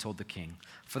me?" Haman told the king,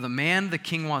 "For the man the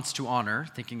king wants to honor,"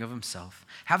 thinking of himself,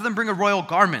 "have them bring a royal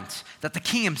garment that the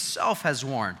king himself has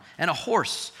worn, and a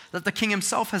horse that the king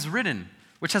himself has ridden,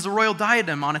 which has a royal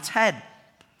diadem on its head.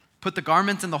 Put the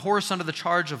garment and the horse under the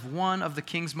charge of one of the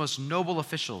king's most noble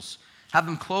officials. Have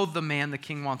them clothe the man the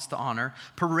king wants to honor,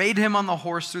 parade him on the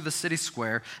horse through the city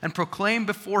square, and proclaim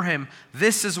before him,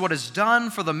 'This is what is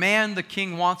done for the man the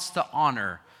king wants to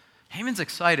honor.'" Haman's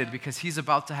excited because he's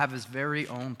about to have his very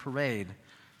own parade.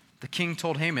 The king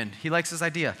told Haman, he likes his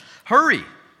idea, "Hurry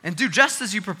and do just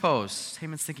as you propose."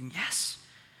 Haman's thinking, yes,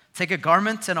 take a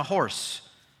garment and a horse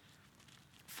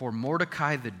for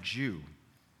Mordecai the Jew,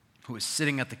 who is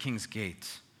sitting at the king's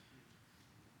gate.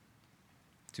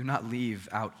 Do not leave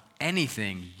out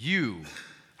anything you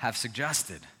have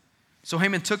suggested. So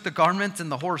Haman took the garment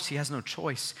and the horse. He has no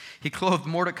choice. He clothed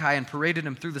Mordecai and paraded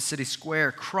him through the city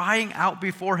square, crying out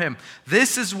before him,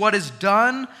 "This is what is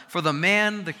done for the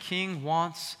man the king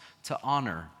wants to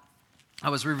honor." I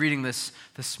was rereading this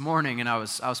morning, and I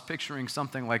was picturing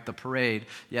something like the parade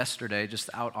yesterday,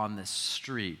 just out on this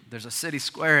street. There's a city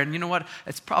square, and you know what?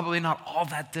 It's probably not all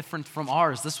that different from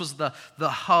ours. This was the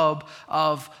hub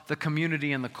of the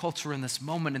community and the culture in this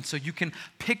moment, and so you can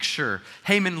picture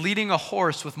Haman leading a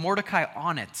horse with Mordecai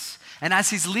on it. And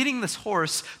as he's leading this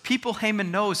horse, people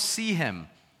Haman knows see him.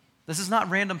 This is not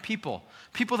random people.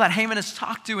 People that Haman has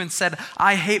talked to and said,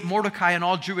 "I hate Mordecai and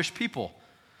all Jewish people."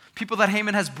 People that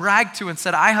Haman has bragged to and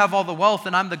said, "I have all the wealth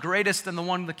and I'm the greatest and the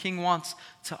one the king wants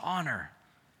to honor."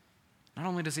 Not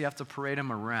only does he have to parade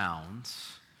him around,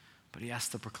 but he has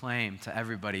to proclaim to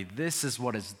everybody, "This is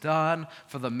what is done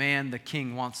for the man the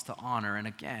king wants to honor." And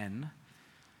again,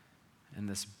 in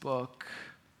this book,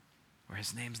 where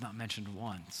his name's not mentioned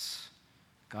once,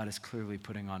 God is clearly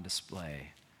putting on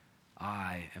display,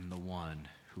 "I am the one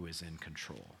who is in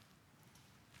control."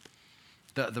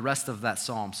 The rest of that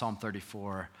psalm, Psalm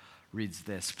 34, reads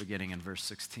this, beginning in verse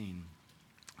 16.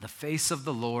 "The face of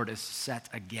the Lord is set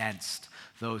against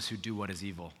those who do what is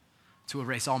evil, to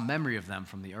erase all memory of them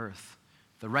from the earth.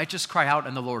 The righteous cry out,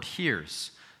 and the Lord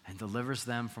hears and delivers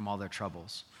them from all their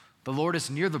troubles. The Lord is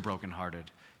near the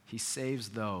brokenhearted. He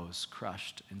saves those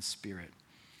crushed in spirit."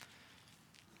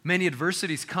 Many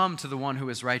adversities come to the one who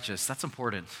is righteous. That's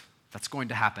important. That's going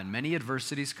to happen. Many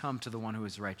adversities come to the one who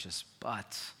is righteous,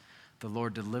 but the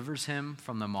Lord delivers him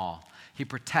from them all. He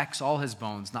protects all his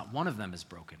bones. Not one of them is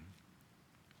broken.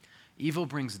 Evil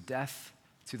brings death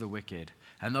to the wicked,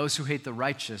 and those who hate the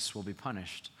righteous will be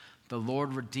punished. The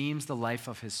Lord redeems the life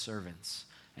of his servants,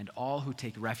 and all who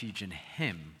take refuge in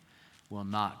him will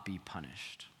not be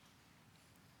punished.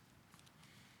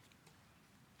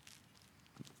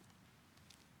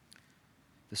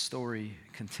 The story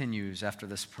continues after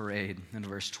this parade in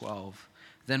verse 12.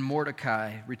 Then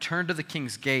Mordecai returned to the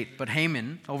king's gate, but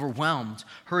Haman, overwhelmed,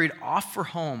 hurried off for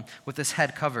home with his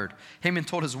head covered. Haman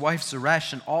told his wife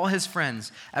Zeresh and all his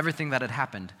friends everything that had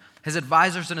happened. His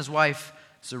advisors and his wife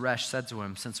Zeresh said to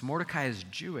him, "Since Mordecai is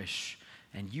Jewish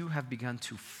and you have begun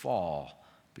to fall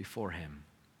before him,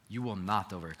 you will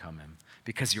not overcome him,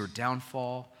 because your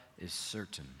downfall is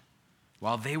certain."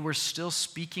 While they were still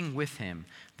speaking with him,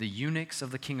 the eunuchs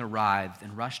of the king arrived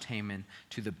and rushed Haman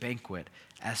to the banquet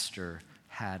Esther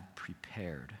had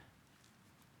prepared.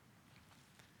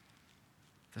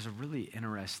 There's a really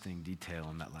interesting detail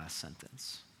in that last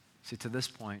sentence. See, to this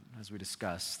point, as we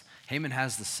discussed, Haman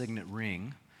has the signet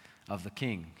ring of the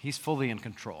king. He's fully in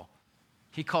control.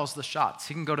 He calls the shots.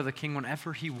 He can go to the king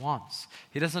whenever he wants.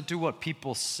 He doesn't do what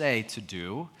people say to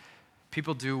do.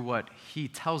 People do what he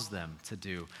tells them to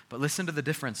do. But listen to the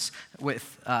difference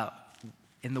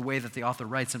in the way that the author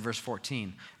writes in verse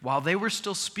 14. While they were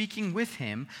still speaking with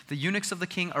him, the eunuchs of the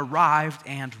king arrived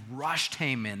and rushed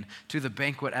Haman to the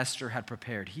banquet Esther had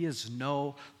prepared. He is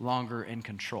no longer in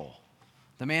control.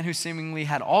 The man who seemingly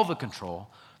had all the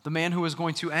control, the man who was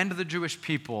going to end the Jewish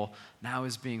people, now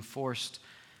is being forced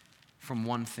from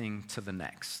one thing to the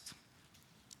next.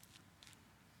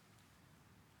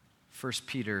 1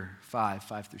 Peter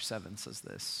 5:5-7 says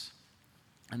this.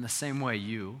 In the same way,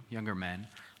 you, younger men,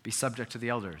 be subject to the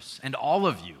elders. And all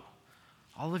of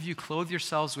you clothe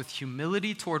yourselves with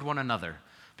humility toward one another,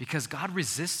 because God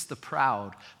resists the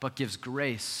proud, but gives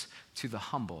grace to the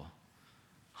humble.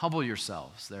 Humble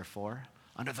yourselves, therefore,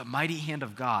 under the mighty hand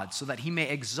of God, so that he may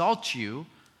exalt you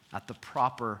at the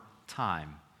proper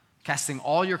time, casting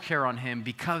all your care on him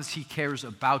because he cares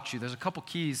about you. There's a couple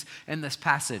keys in this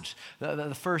passage.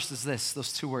 The first is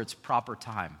those two words, proper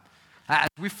time. As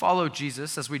we follow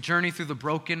Jesus, as we journey through the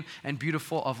broken and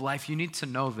beautiful of life, you need to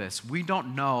know this. We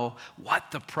don't know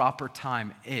what the proper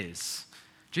time is.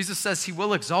 Jesus says he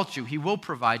will exalt you, he will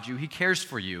provide you, he cares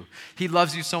for you. He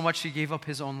loves you so much he gave up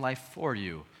his own life for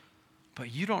you.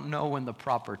 But you don't know when the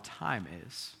proper time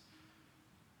is.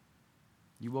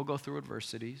 You will go through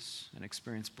adversities and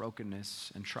experience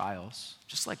brokenness and trials,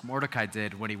 just like Mordecai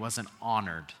did when he wasn't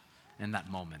honored in that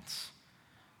moment.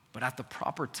 But at the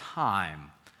proper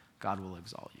time, God will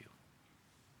exalt you.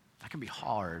 That can be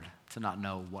hard to not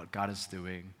know what God is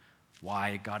doing,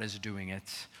 why God is doing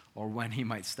it, or when he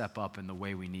might step up in the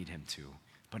way we need him to.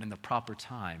 But in the proper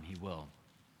time, he will.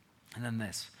 And then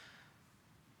this,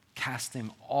 casting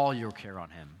all your care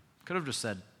on him. Could have just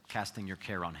said casting your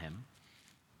care on him,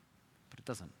 but it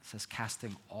doesn't. It says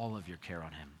casting all of your care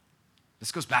on him.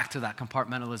 This goes back to that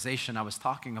compartmentalization I was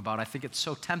talking about. I think it's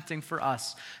so tempting for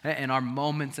us in our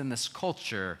moment in this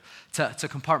culture to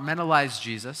compartmentalize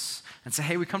Jesus and say,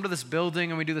 hey, we come to this building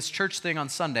and we do this church thing on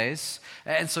Sundays,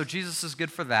 and so Jesus is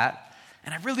good for that.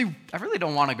 And I really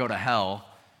don't want to go to hell,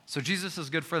 so Jesus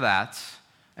is good for that.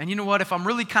 And you know what? If I'm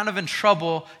really kind of in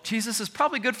trouble, Jesus is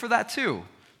probably good for that too.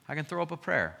 I can throw up a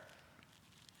prayer.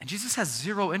 And Jesus has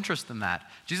zero interest in that.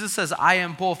 Jesus says, I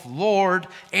am both Lord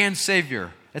and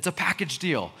Savior. It's a package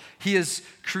deal. He is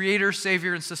creator,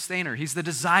 savior, and sustainer. He's the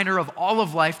designer of all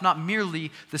of life, not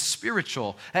merely the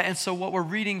spiritual. And so what we're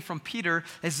reading from Peter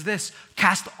is this: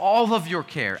 cast all of your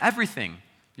care, everything,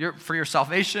 for your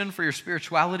salvation, for your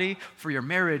spirituality, for your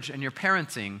marriage and your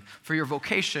parenting, for your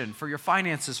vocation, for your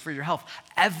finances, for your health.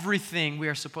 Everything we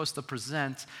are supposed to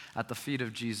present at the feet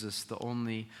of Jesus, the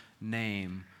only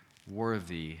name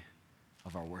worthy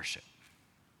of our worship.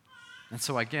 And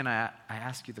so again, I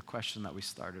ask you the question that we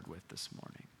started with this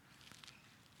morning.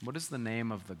 What is the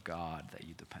name of the God that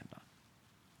you depend on?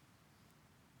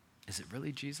 Is it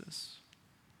really Jesus?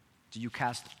 Do you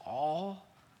cast all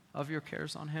of your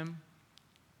cares on him?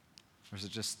 Or is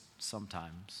it just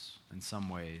sometimes, in some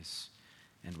ways,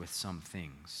 and with some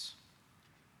things?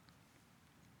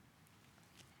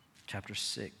 Chapter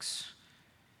 7,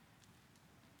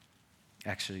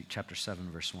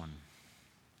 verse 1.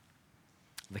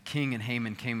 The king and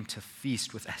Haman came to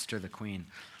feast with Esther the queen.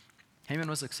 Haman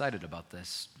was excited about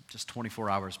this just 24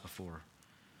 hours before.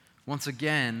 Once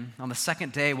again, on the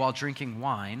second day while drinking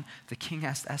wine, the king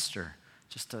asked Esther,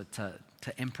 just to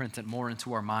imprint it more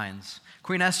into our minds,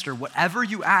 Queen Esther, whatever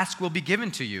you ask will be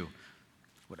given to you.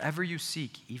 Whatever you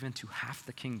seek, even to half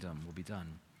the kingdom, will be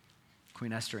done.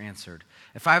 Queen Esther answered,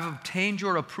 if I have obtained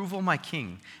your approval, my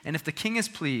king, and if the king is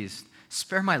pleased,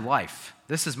 spare my life,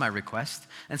 this is my request,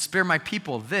 and spare my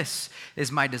people, this is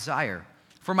my desire.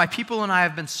 For my people and I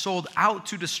have been sold out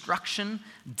to destruction,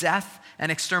 death,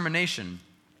 and extermination.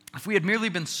 If we had merely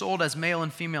been sold as male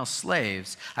and female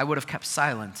slaves, I would have kept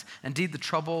silent. Indeed, the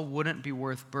trouble wouldn't be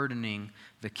worth burdening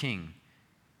the king.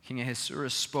 King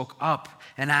Ahasuerus spoke up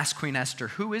and asked Queen Esther,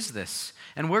 who is this?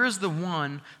 And where is the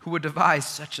one who would devise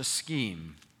such a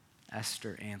scheme?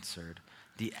 Esther answered,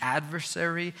 the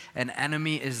adversary and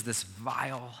enemy is this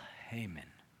vile Haman.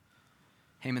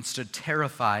 Haman stood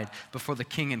terrified before the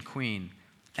king and queen.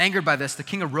 Angered by this, the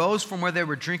king arose from where they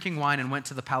were drinking wine and went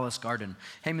to the palace garden.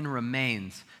 Haman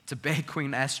remained to beg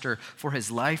Queen Esther for his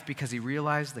life because he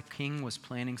realized the king was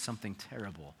planning something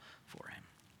terrible for him.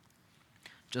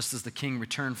 Just as the king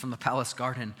returned from the palace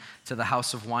garden to the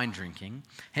house of wine drinking,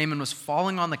 Haman was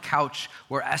falling on the couch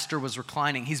where Esther was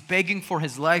reclining. He's begging for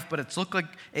his life, but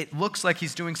it looks like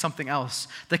he's doing something else.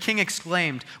 The king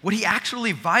exclaimed, would he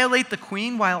actually violate the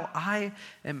queen while I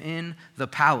am in the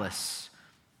palace?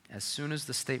 As soon as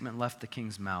the statement left the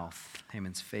king's mouth,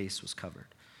 Haman's face was covered.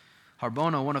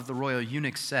 Harbona, one of the royal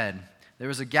eunuchs, said, there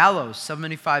was a gallows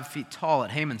 75 feet tall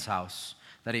at Haman's house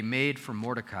that he made for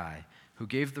Mordecai, who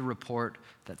gave the report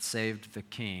that saved the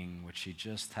king, which he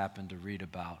just happened to read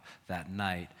about that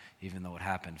night, even though it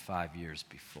happened 5 years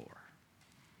before.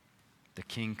 The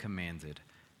king commanded,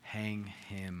 hang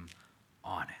him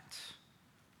on it.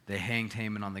 They hanged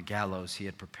Haman on the gallows he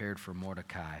had prepared for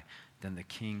Mordecai. Then the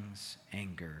king's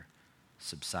anger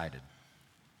subsided.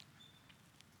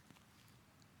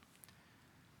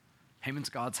 Haman's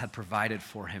gods had provided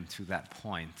for him to that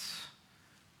point,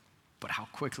 but how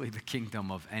quickly the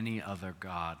kingdom of any other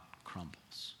god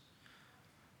crumbles.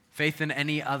 Faith in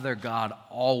any other god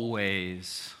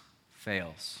always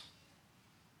fails.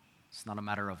 It's not a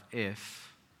matter of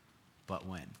if, but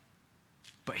when.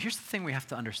 But here's the thing we have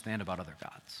to understand about other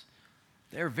gods.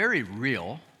 They're very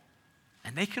real,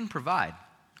 and they can provide.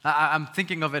 I'm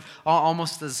thinking of it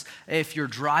almost as if you're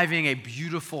driving a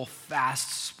beautiful,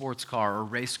 fast sports car or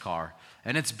race car,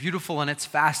 and it's beautiful and it's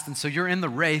fast, and so you're in the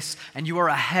race, and you are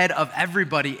ahead of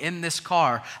everybody in this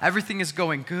car. Everything is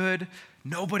going good.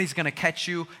 Nobody's going to catch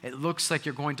you. It looks like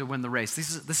you're going to win the race.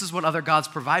 This is what other gods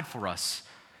provide for us.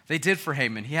 They did for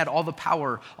Haman. He had all the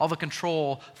power, all the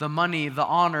control, the money, the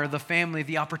honor, the family,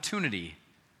 the opportunity.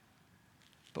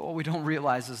 But what we don't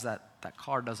realize is that that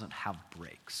car doesn't have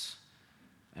brakes.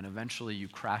 And eventually you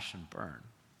crash and burn.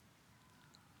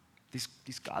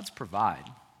 These gods provide.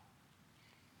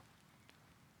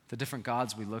 The different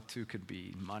gods we look to could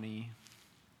be money,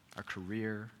 our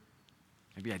career,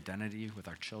 maybe identity with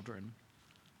our children,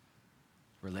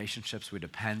 relationships we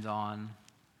depend on.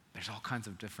 There's all kinds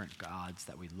of different gods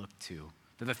that we look to.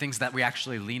 They're the things that we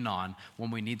actually lean on when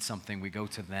we need something. We go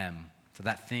to them, to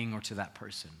that thing or to that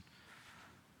person.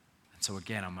 And so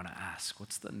again, I'm going to ask,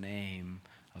 what's the name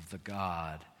of the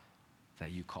God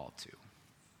that you call to?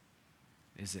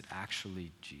 Is it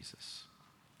actually Jesus?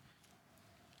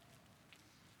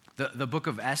 The book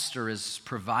of Esther is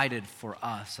provided for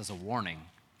us as a warning.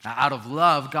 Now, out of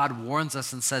love, God warns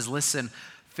us and says, listen,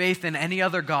 faith in any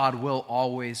other God will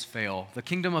always fail. The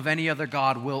kingdom of any other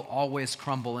God will always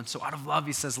crumble. And so out of love,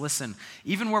 he says, listen,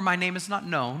 even where my name is not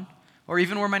known, or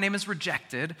even where my name is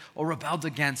rejected or rebelled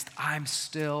against, I'm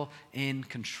still in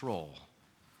control.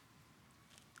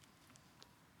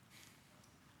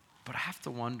 But I have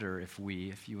to wonder if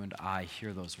you and I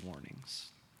hear those warnings.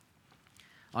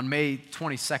 On May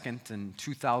 22nd in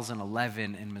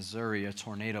 2011 in Missouri, a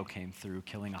tornado came through,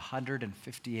 killing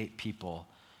 158 people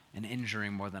and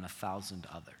injuring more than 1,000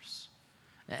 others.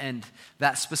 And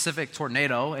that specific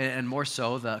tornado, and more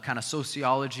so the kind of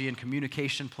sociology and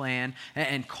communication plan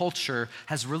and culture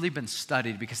has really been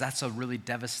studied because that's a really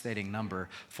devastating number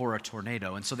for a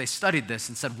tornado. And so they studied this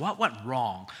and said, what went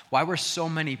wrong? Why were so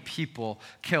many people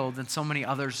killed and so many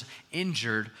others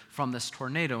injured from this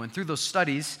tornado? And through those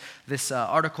studies, this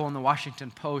article in the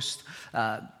Washington Post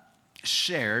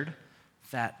shared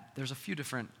that there's a few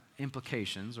different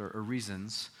implications or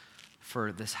reasons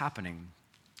for this happening.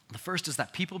 The first is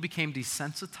that people became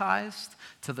desensitized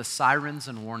to the sirens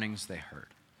and warnings they heard.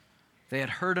 They had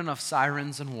heard enough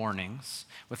sirens and warnings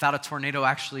without a tornado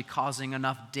actually causing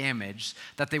enough damage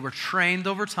that they were trained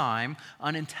over time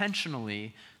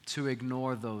unintentionally to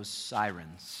ignore those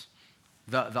sirens.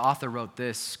 The author wrote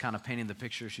this, kind of painting the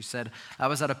picture. She said, I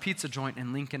was at a pizza joint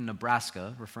in Lincoln,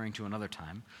 Nebraska, referring to another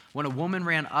time, when a woman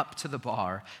ran up to the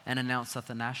bar and announced that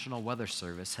the National Weather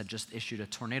Service had just issued a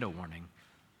tornado warning.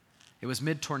 It was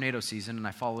mid-tornado season, and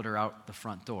I followed her out the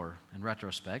front door. In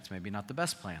retrospect, maybe not the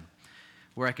best plan,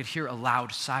 where I could hear a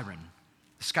loud siren.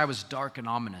 The sky was dark and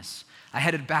ominous. I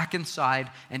headed back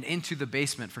inside and into the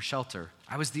basement for shelter.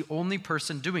 I was the only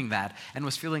person doing that and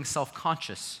was feeling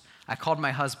self-conscious. I called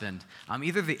my husband. I'm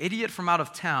either the idiot from out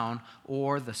of town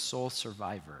or the sole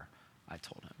survivor, I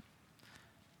told him.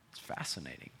 It's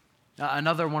fascinating.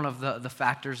 Another one of the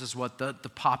factors is what the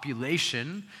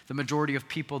population, the majority of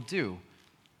people do.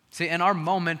 See, in our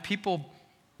moment,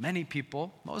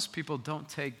 most people don't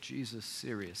take Jesus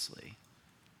seriously.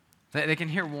 They can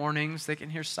hear warnings, they can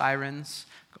hear sirens,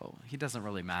 go, he doesn't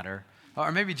really matter. Or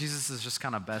maybe Jesus is just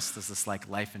kind of best as this like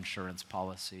life insurance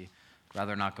policy. I'd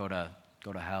rather not go to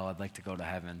hell, I'd like to go to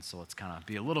heaven, so let's kind of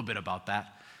be a little bit about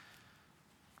that.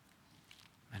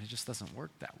 And it just doesn't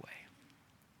work that way.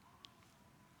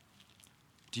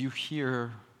 Do you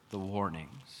hear the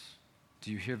warnings?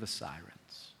 Do you hear the sirens?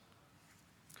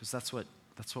 Because that's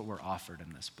what we're offered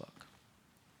in this book.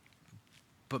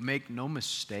 But make no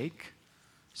mistake,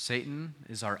 Satan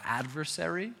is our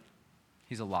adversary.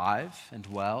 He's alive and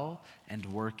well and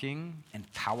working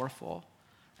and powerful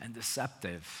and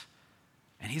deceptive.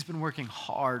 And he's been working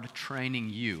hard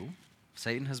training you.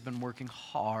 Satan has been working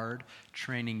hard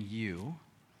training you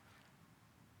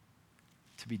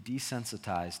to be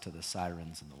desensitized to the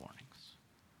sirens and the warnings.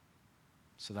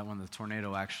 So that when the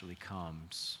tornado actually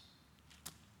comes,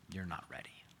 you're not ready.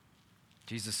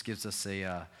 Jesus gives us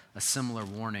a similar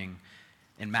warning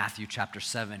in Matthew chapter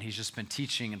 7. He's just been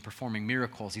teaching and performing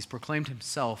miracles. He's proclaimed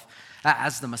himself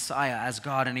as the Messiah, as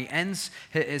God, and he ends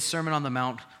his Sermon on the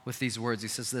Mount with these words. He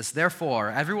says this, therefore,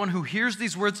 everyone who hears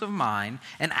these words of mine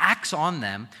and acts on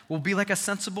them will be like a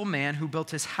sensible man who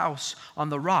built his house on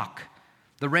the rock.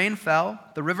 The rain fell,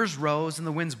 the rivers rose, and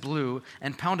the winds blew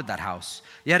and pounded that house.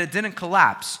 Yet it didn't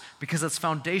collapse because its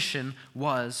foundation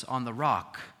was on the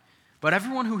rock. But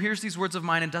everyone who hears these words of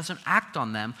mine and doesn't act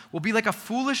on them will be like a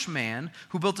foolish man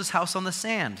who built his house on the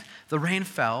sand. The rain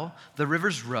fell, the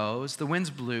rivers rose, the winds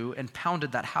blew and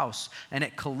pounded that house, and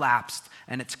it collapsed,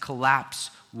 and its collapse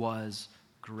was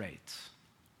great.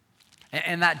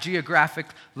 And that geographic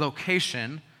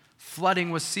location,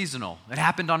 flooding was seasonal. It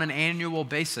happened on an annual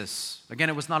basis. Again,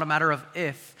 it was not a matter of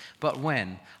if, but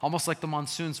when. Almost like the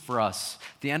monsoons for us.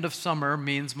 The end of summer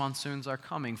means monsoons are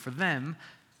coming. For them,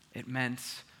 it meant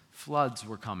floods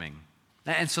were coming.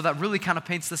 And so that really kind of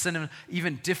paints this in an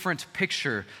even different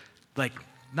picture. Like,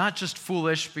 not just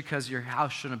foolish because your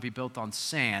house shouldn't be built on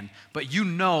sand, but you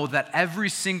know that every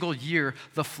single year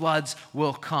the floods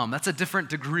will come. That's a different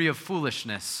degree of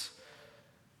foolishness.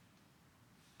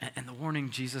 And the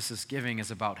warning Jesus is giving is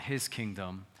about his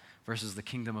kingdom versus the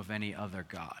kingdom of any other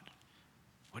god.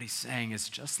 What he's saying is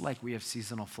just like we have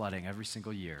seasonal flooding every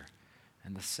single year,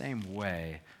 in the same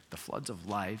way, the floods of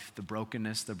life, the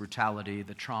brokenness, the brutality,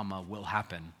 the trauma will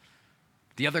happen.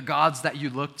 The other gods that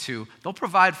you look to, they'll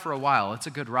provide for a while. It's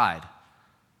a good ride.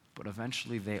 But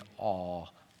eventually they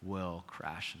all will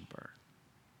crash and burn.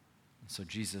 And so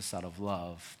Jesus, out of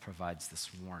love, provides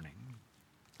this warning.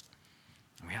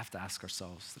 And we have to ask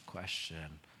ourselves the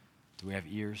question, do we have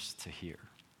ears to hear?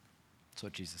 That's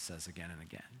what Jesus says again and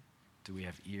again. Do we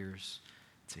have ears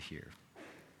to hear?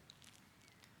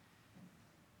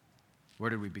 Where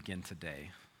did we begin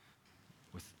today?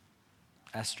 With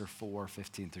Esther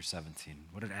 4:15-17.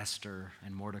 What did Esther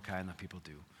and Mordecai and the people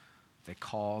do? They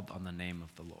called on the name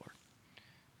of the Lord,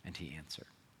 and he answered.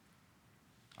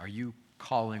 Are you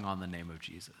calling on the name of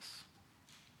Jesus?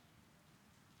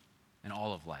 In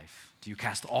all of life? Do you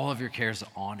cast all of your cares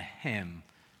on him,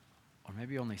 or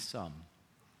maybe only some?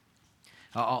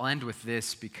 I'll end with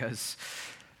this because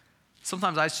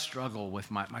sometimes I struggle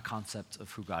with my concept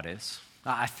of who God is.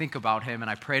 I think about him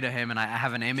and I pray to him and I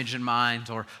have an image in mind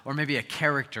or maybe a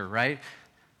character, right?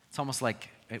 It's almost like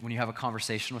when you have a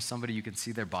conversation with somebody, you can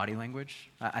see their body language.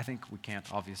 I think we can't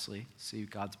obviously see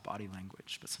God's body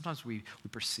language, but sometimes we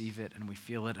perceive it and we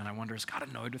feel it, and I wonder, is God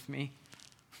annoyed with me?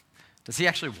 Does he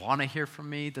actually want to hear from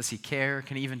me? Does he care?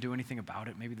 Can he even do anything about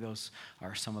it? Maybe those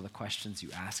are some of the questions you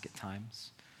ask at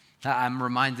times. I'm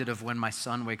reminded of when my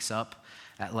son wakes up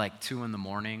at like 2 a.m.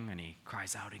 and he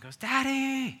cries out. He goes,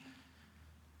 "Daddy!"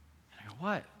 And I go,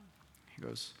 "What?" He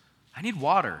goes, "I need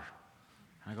water."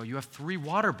 And I go, "You have 3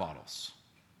 water bottles."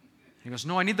 He goes,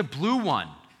 "No, I need the blue one."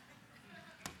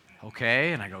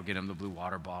 Okay, and I go get him the blue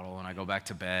water bottle, and I go back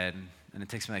to bed, and it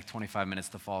takes me like 25 minutes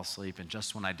to fall asleep, and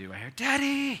just when I do, I hear,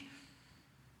 "Daddy!"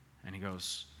 And he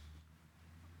goes,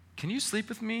 "Can you sleep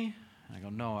with me?" And I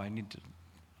go, "No, I'm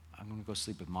going to go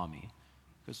sleep with mommy."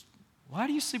 He goes, "Why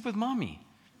do you sleep with mommy?"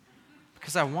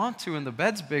 "Because I want to, and the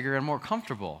bed's bigger and more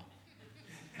comfortable."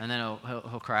 And then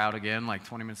he'll cry out again like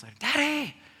 20 minutes later,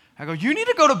 "Daddy!" I go, "You need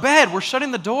to go to bed. We're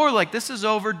shutting the door. Like, this is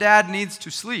over. Dad needs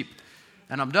to sleep."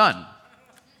 And I'm done.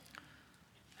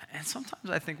 And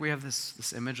sometimes I think we have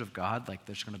this image of God, like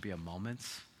there's going to be a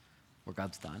moment where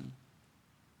God's done,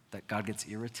 that God gets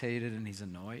irritated and he's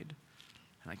annoyed.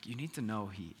 And like, you need to know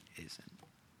he isn't.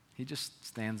 He just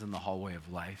stands in the hallway of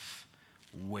life,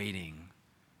 waiting,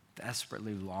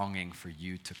 desperately longing for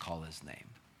you to call his name.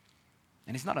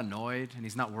 And he's not annoyed and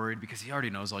he's not worried because he already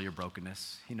knows all your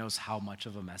brokenness. He knows how much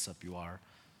of a mess up you are,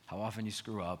 how often you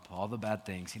screw up, all the bad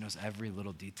things. He knows every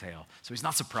little detail. So he's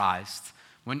not surprised.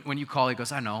 When you call, he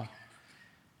goes, "I know."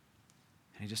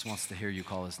 And he just wants to hear you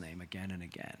call his name again and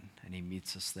again. And he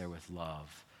meets us there with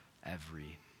love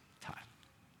every time.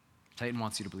 Satan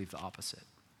wants you to believe the opposite,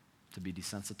 to be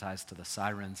desensitized to the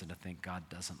sirens and to think God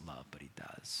doesn't love, but he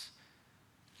does.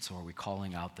 So are we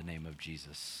calling out the name of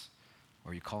Jesus?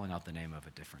 Or are you calling out the name of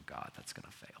a different God that's going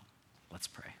to fail? Let's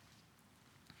pray.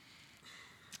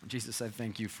 Jesus, I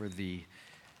thank you for the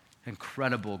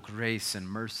incredible grace and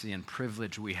mercy and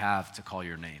privilege we have to call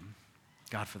your name.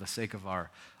 God, for the sake of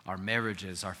our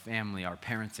marriages, our family, our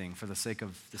parenting, for the sake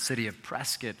of the city of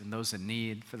Prescott and those in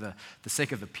need, for the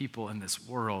sake of the people in this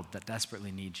world that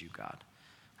desperately need you, God.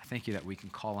 I thank you that we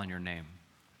can call on your name.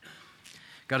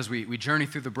 God, as we journey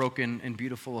through the broken and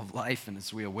beautiful of life, and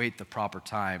as we await the proper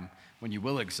time when you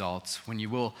will exalt, when you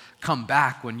will come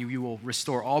back, when you will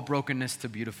restore all brokenness to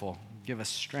beautiful, give us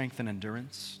strength and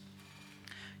endurance.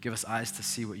 Give us eyes to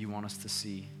see what you want us to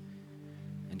see,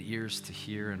 and ears to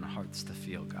hear, and hearts to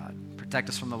feel, God. Protect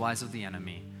us from the lies of the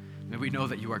enemy. May we know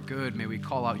that you are good. May we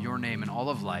call out your name in all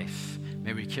of life.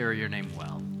 May we carry your name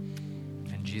well.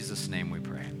 In Jesus' name we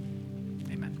pray.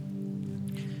 Amen.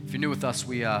 If you're new with us,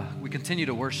 we continue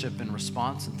to worship in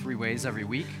response in 3 ways every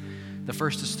week. The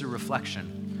first is through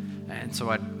reflection. And so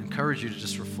I'd encourage you to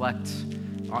just reflect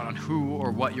on who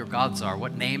or what your gods are.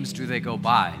 What names do they go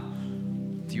by?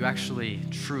 Do you actually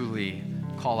truly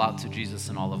call out to Jesus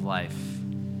in all of life?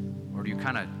 Or do you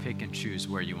kind of pick and choose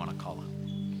where you want to call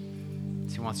him?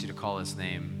 He wants you to call his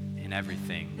name in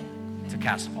everything, to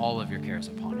cast all of your cares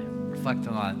upon him. Reflect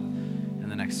on that in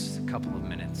the next couple of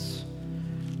minutes.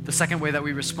 The second way that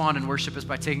we respond in worship is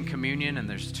by taking communion, and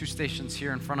there's 2 stations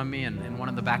here in front of me and one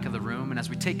in the back of the room. And as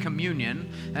we take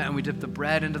communion and we dip the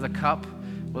bread into the cup,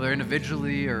 whether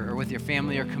individually or with your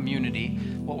family or community,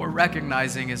 what we're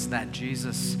recognizing is that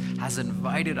Jesus has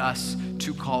invited us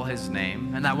to call his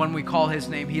name, and that when we call his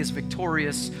name, he is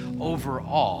victorious over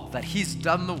all, that he's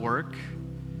done the work,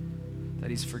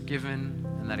 that he's forgiven,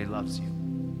 and that he loves you,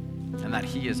 and that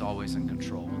he is always in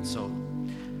control. And so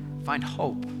find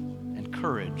hope and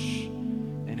courage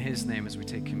in his name as we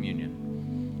take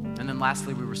communion. And then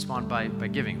lastly, we respond by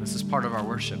giving. This is part of our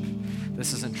worship.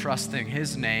 This is entrusting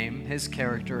his name, his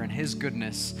character, and his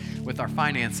goodness with our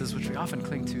finances, which we often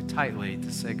cling to tightly,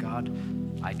 to say, God,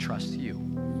 I trust you.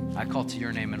 I call to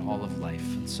your name in all of life.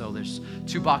 And so there's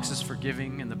 2 boxes for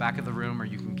giving in the back of the room, or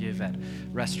you can give at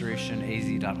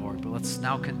restorationaz.org. But let's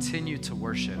now continue to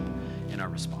worship in our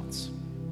response.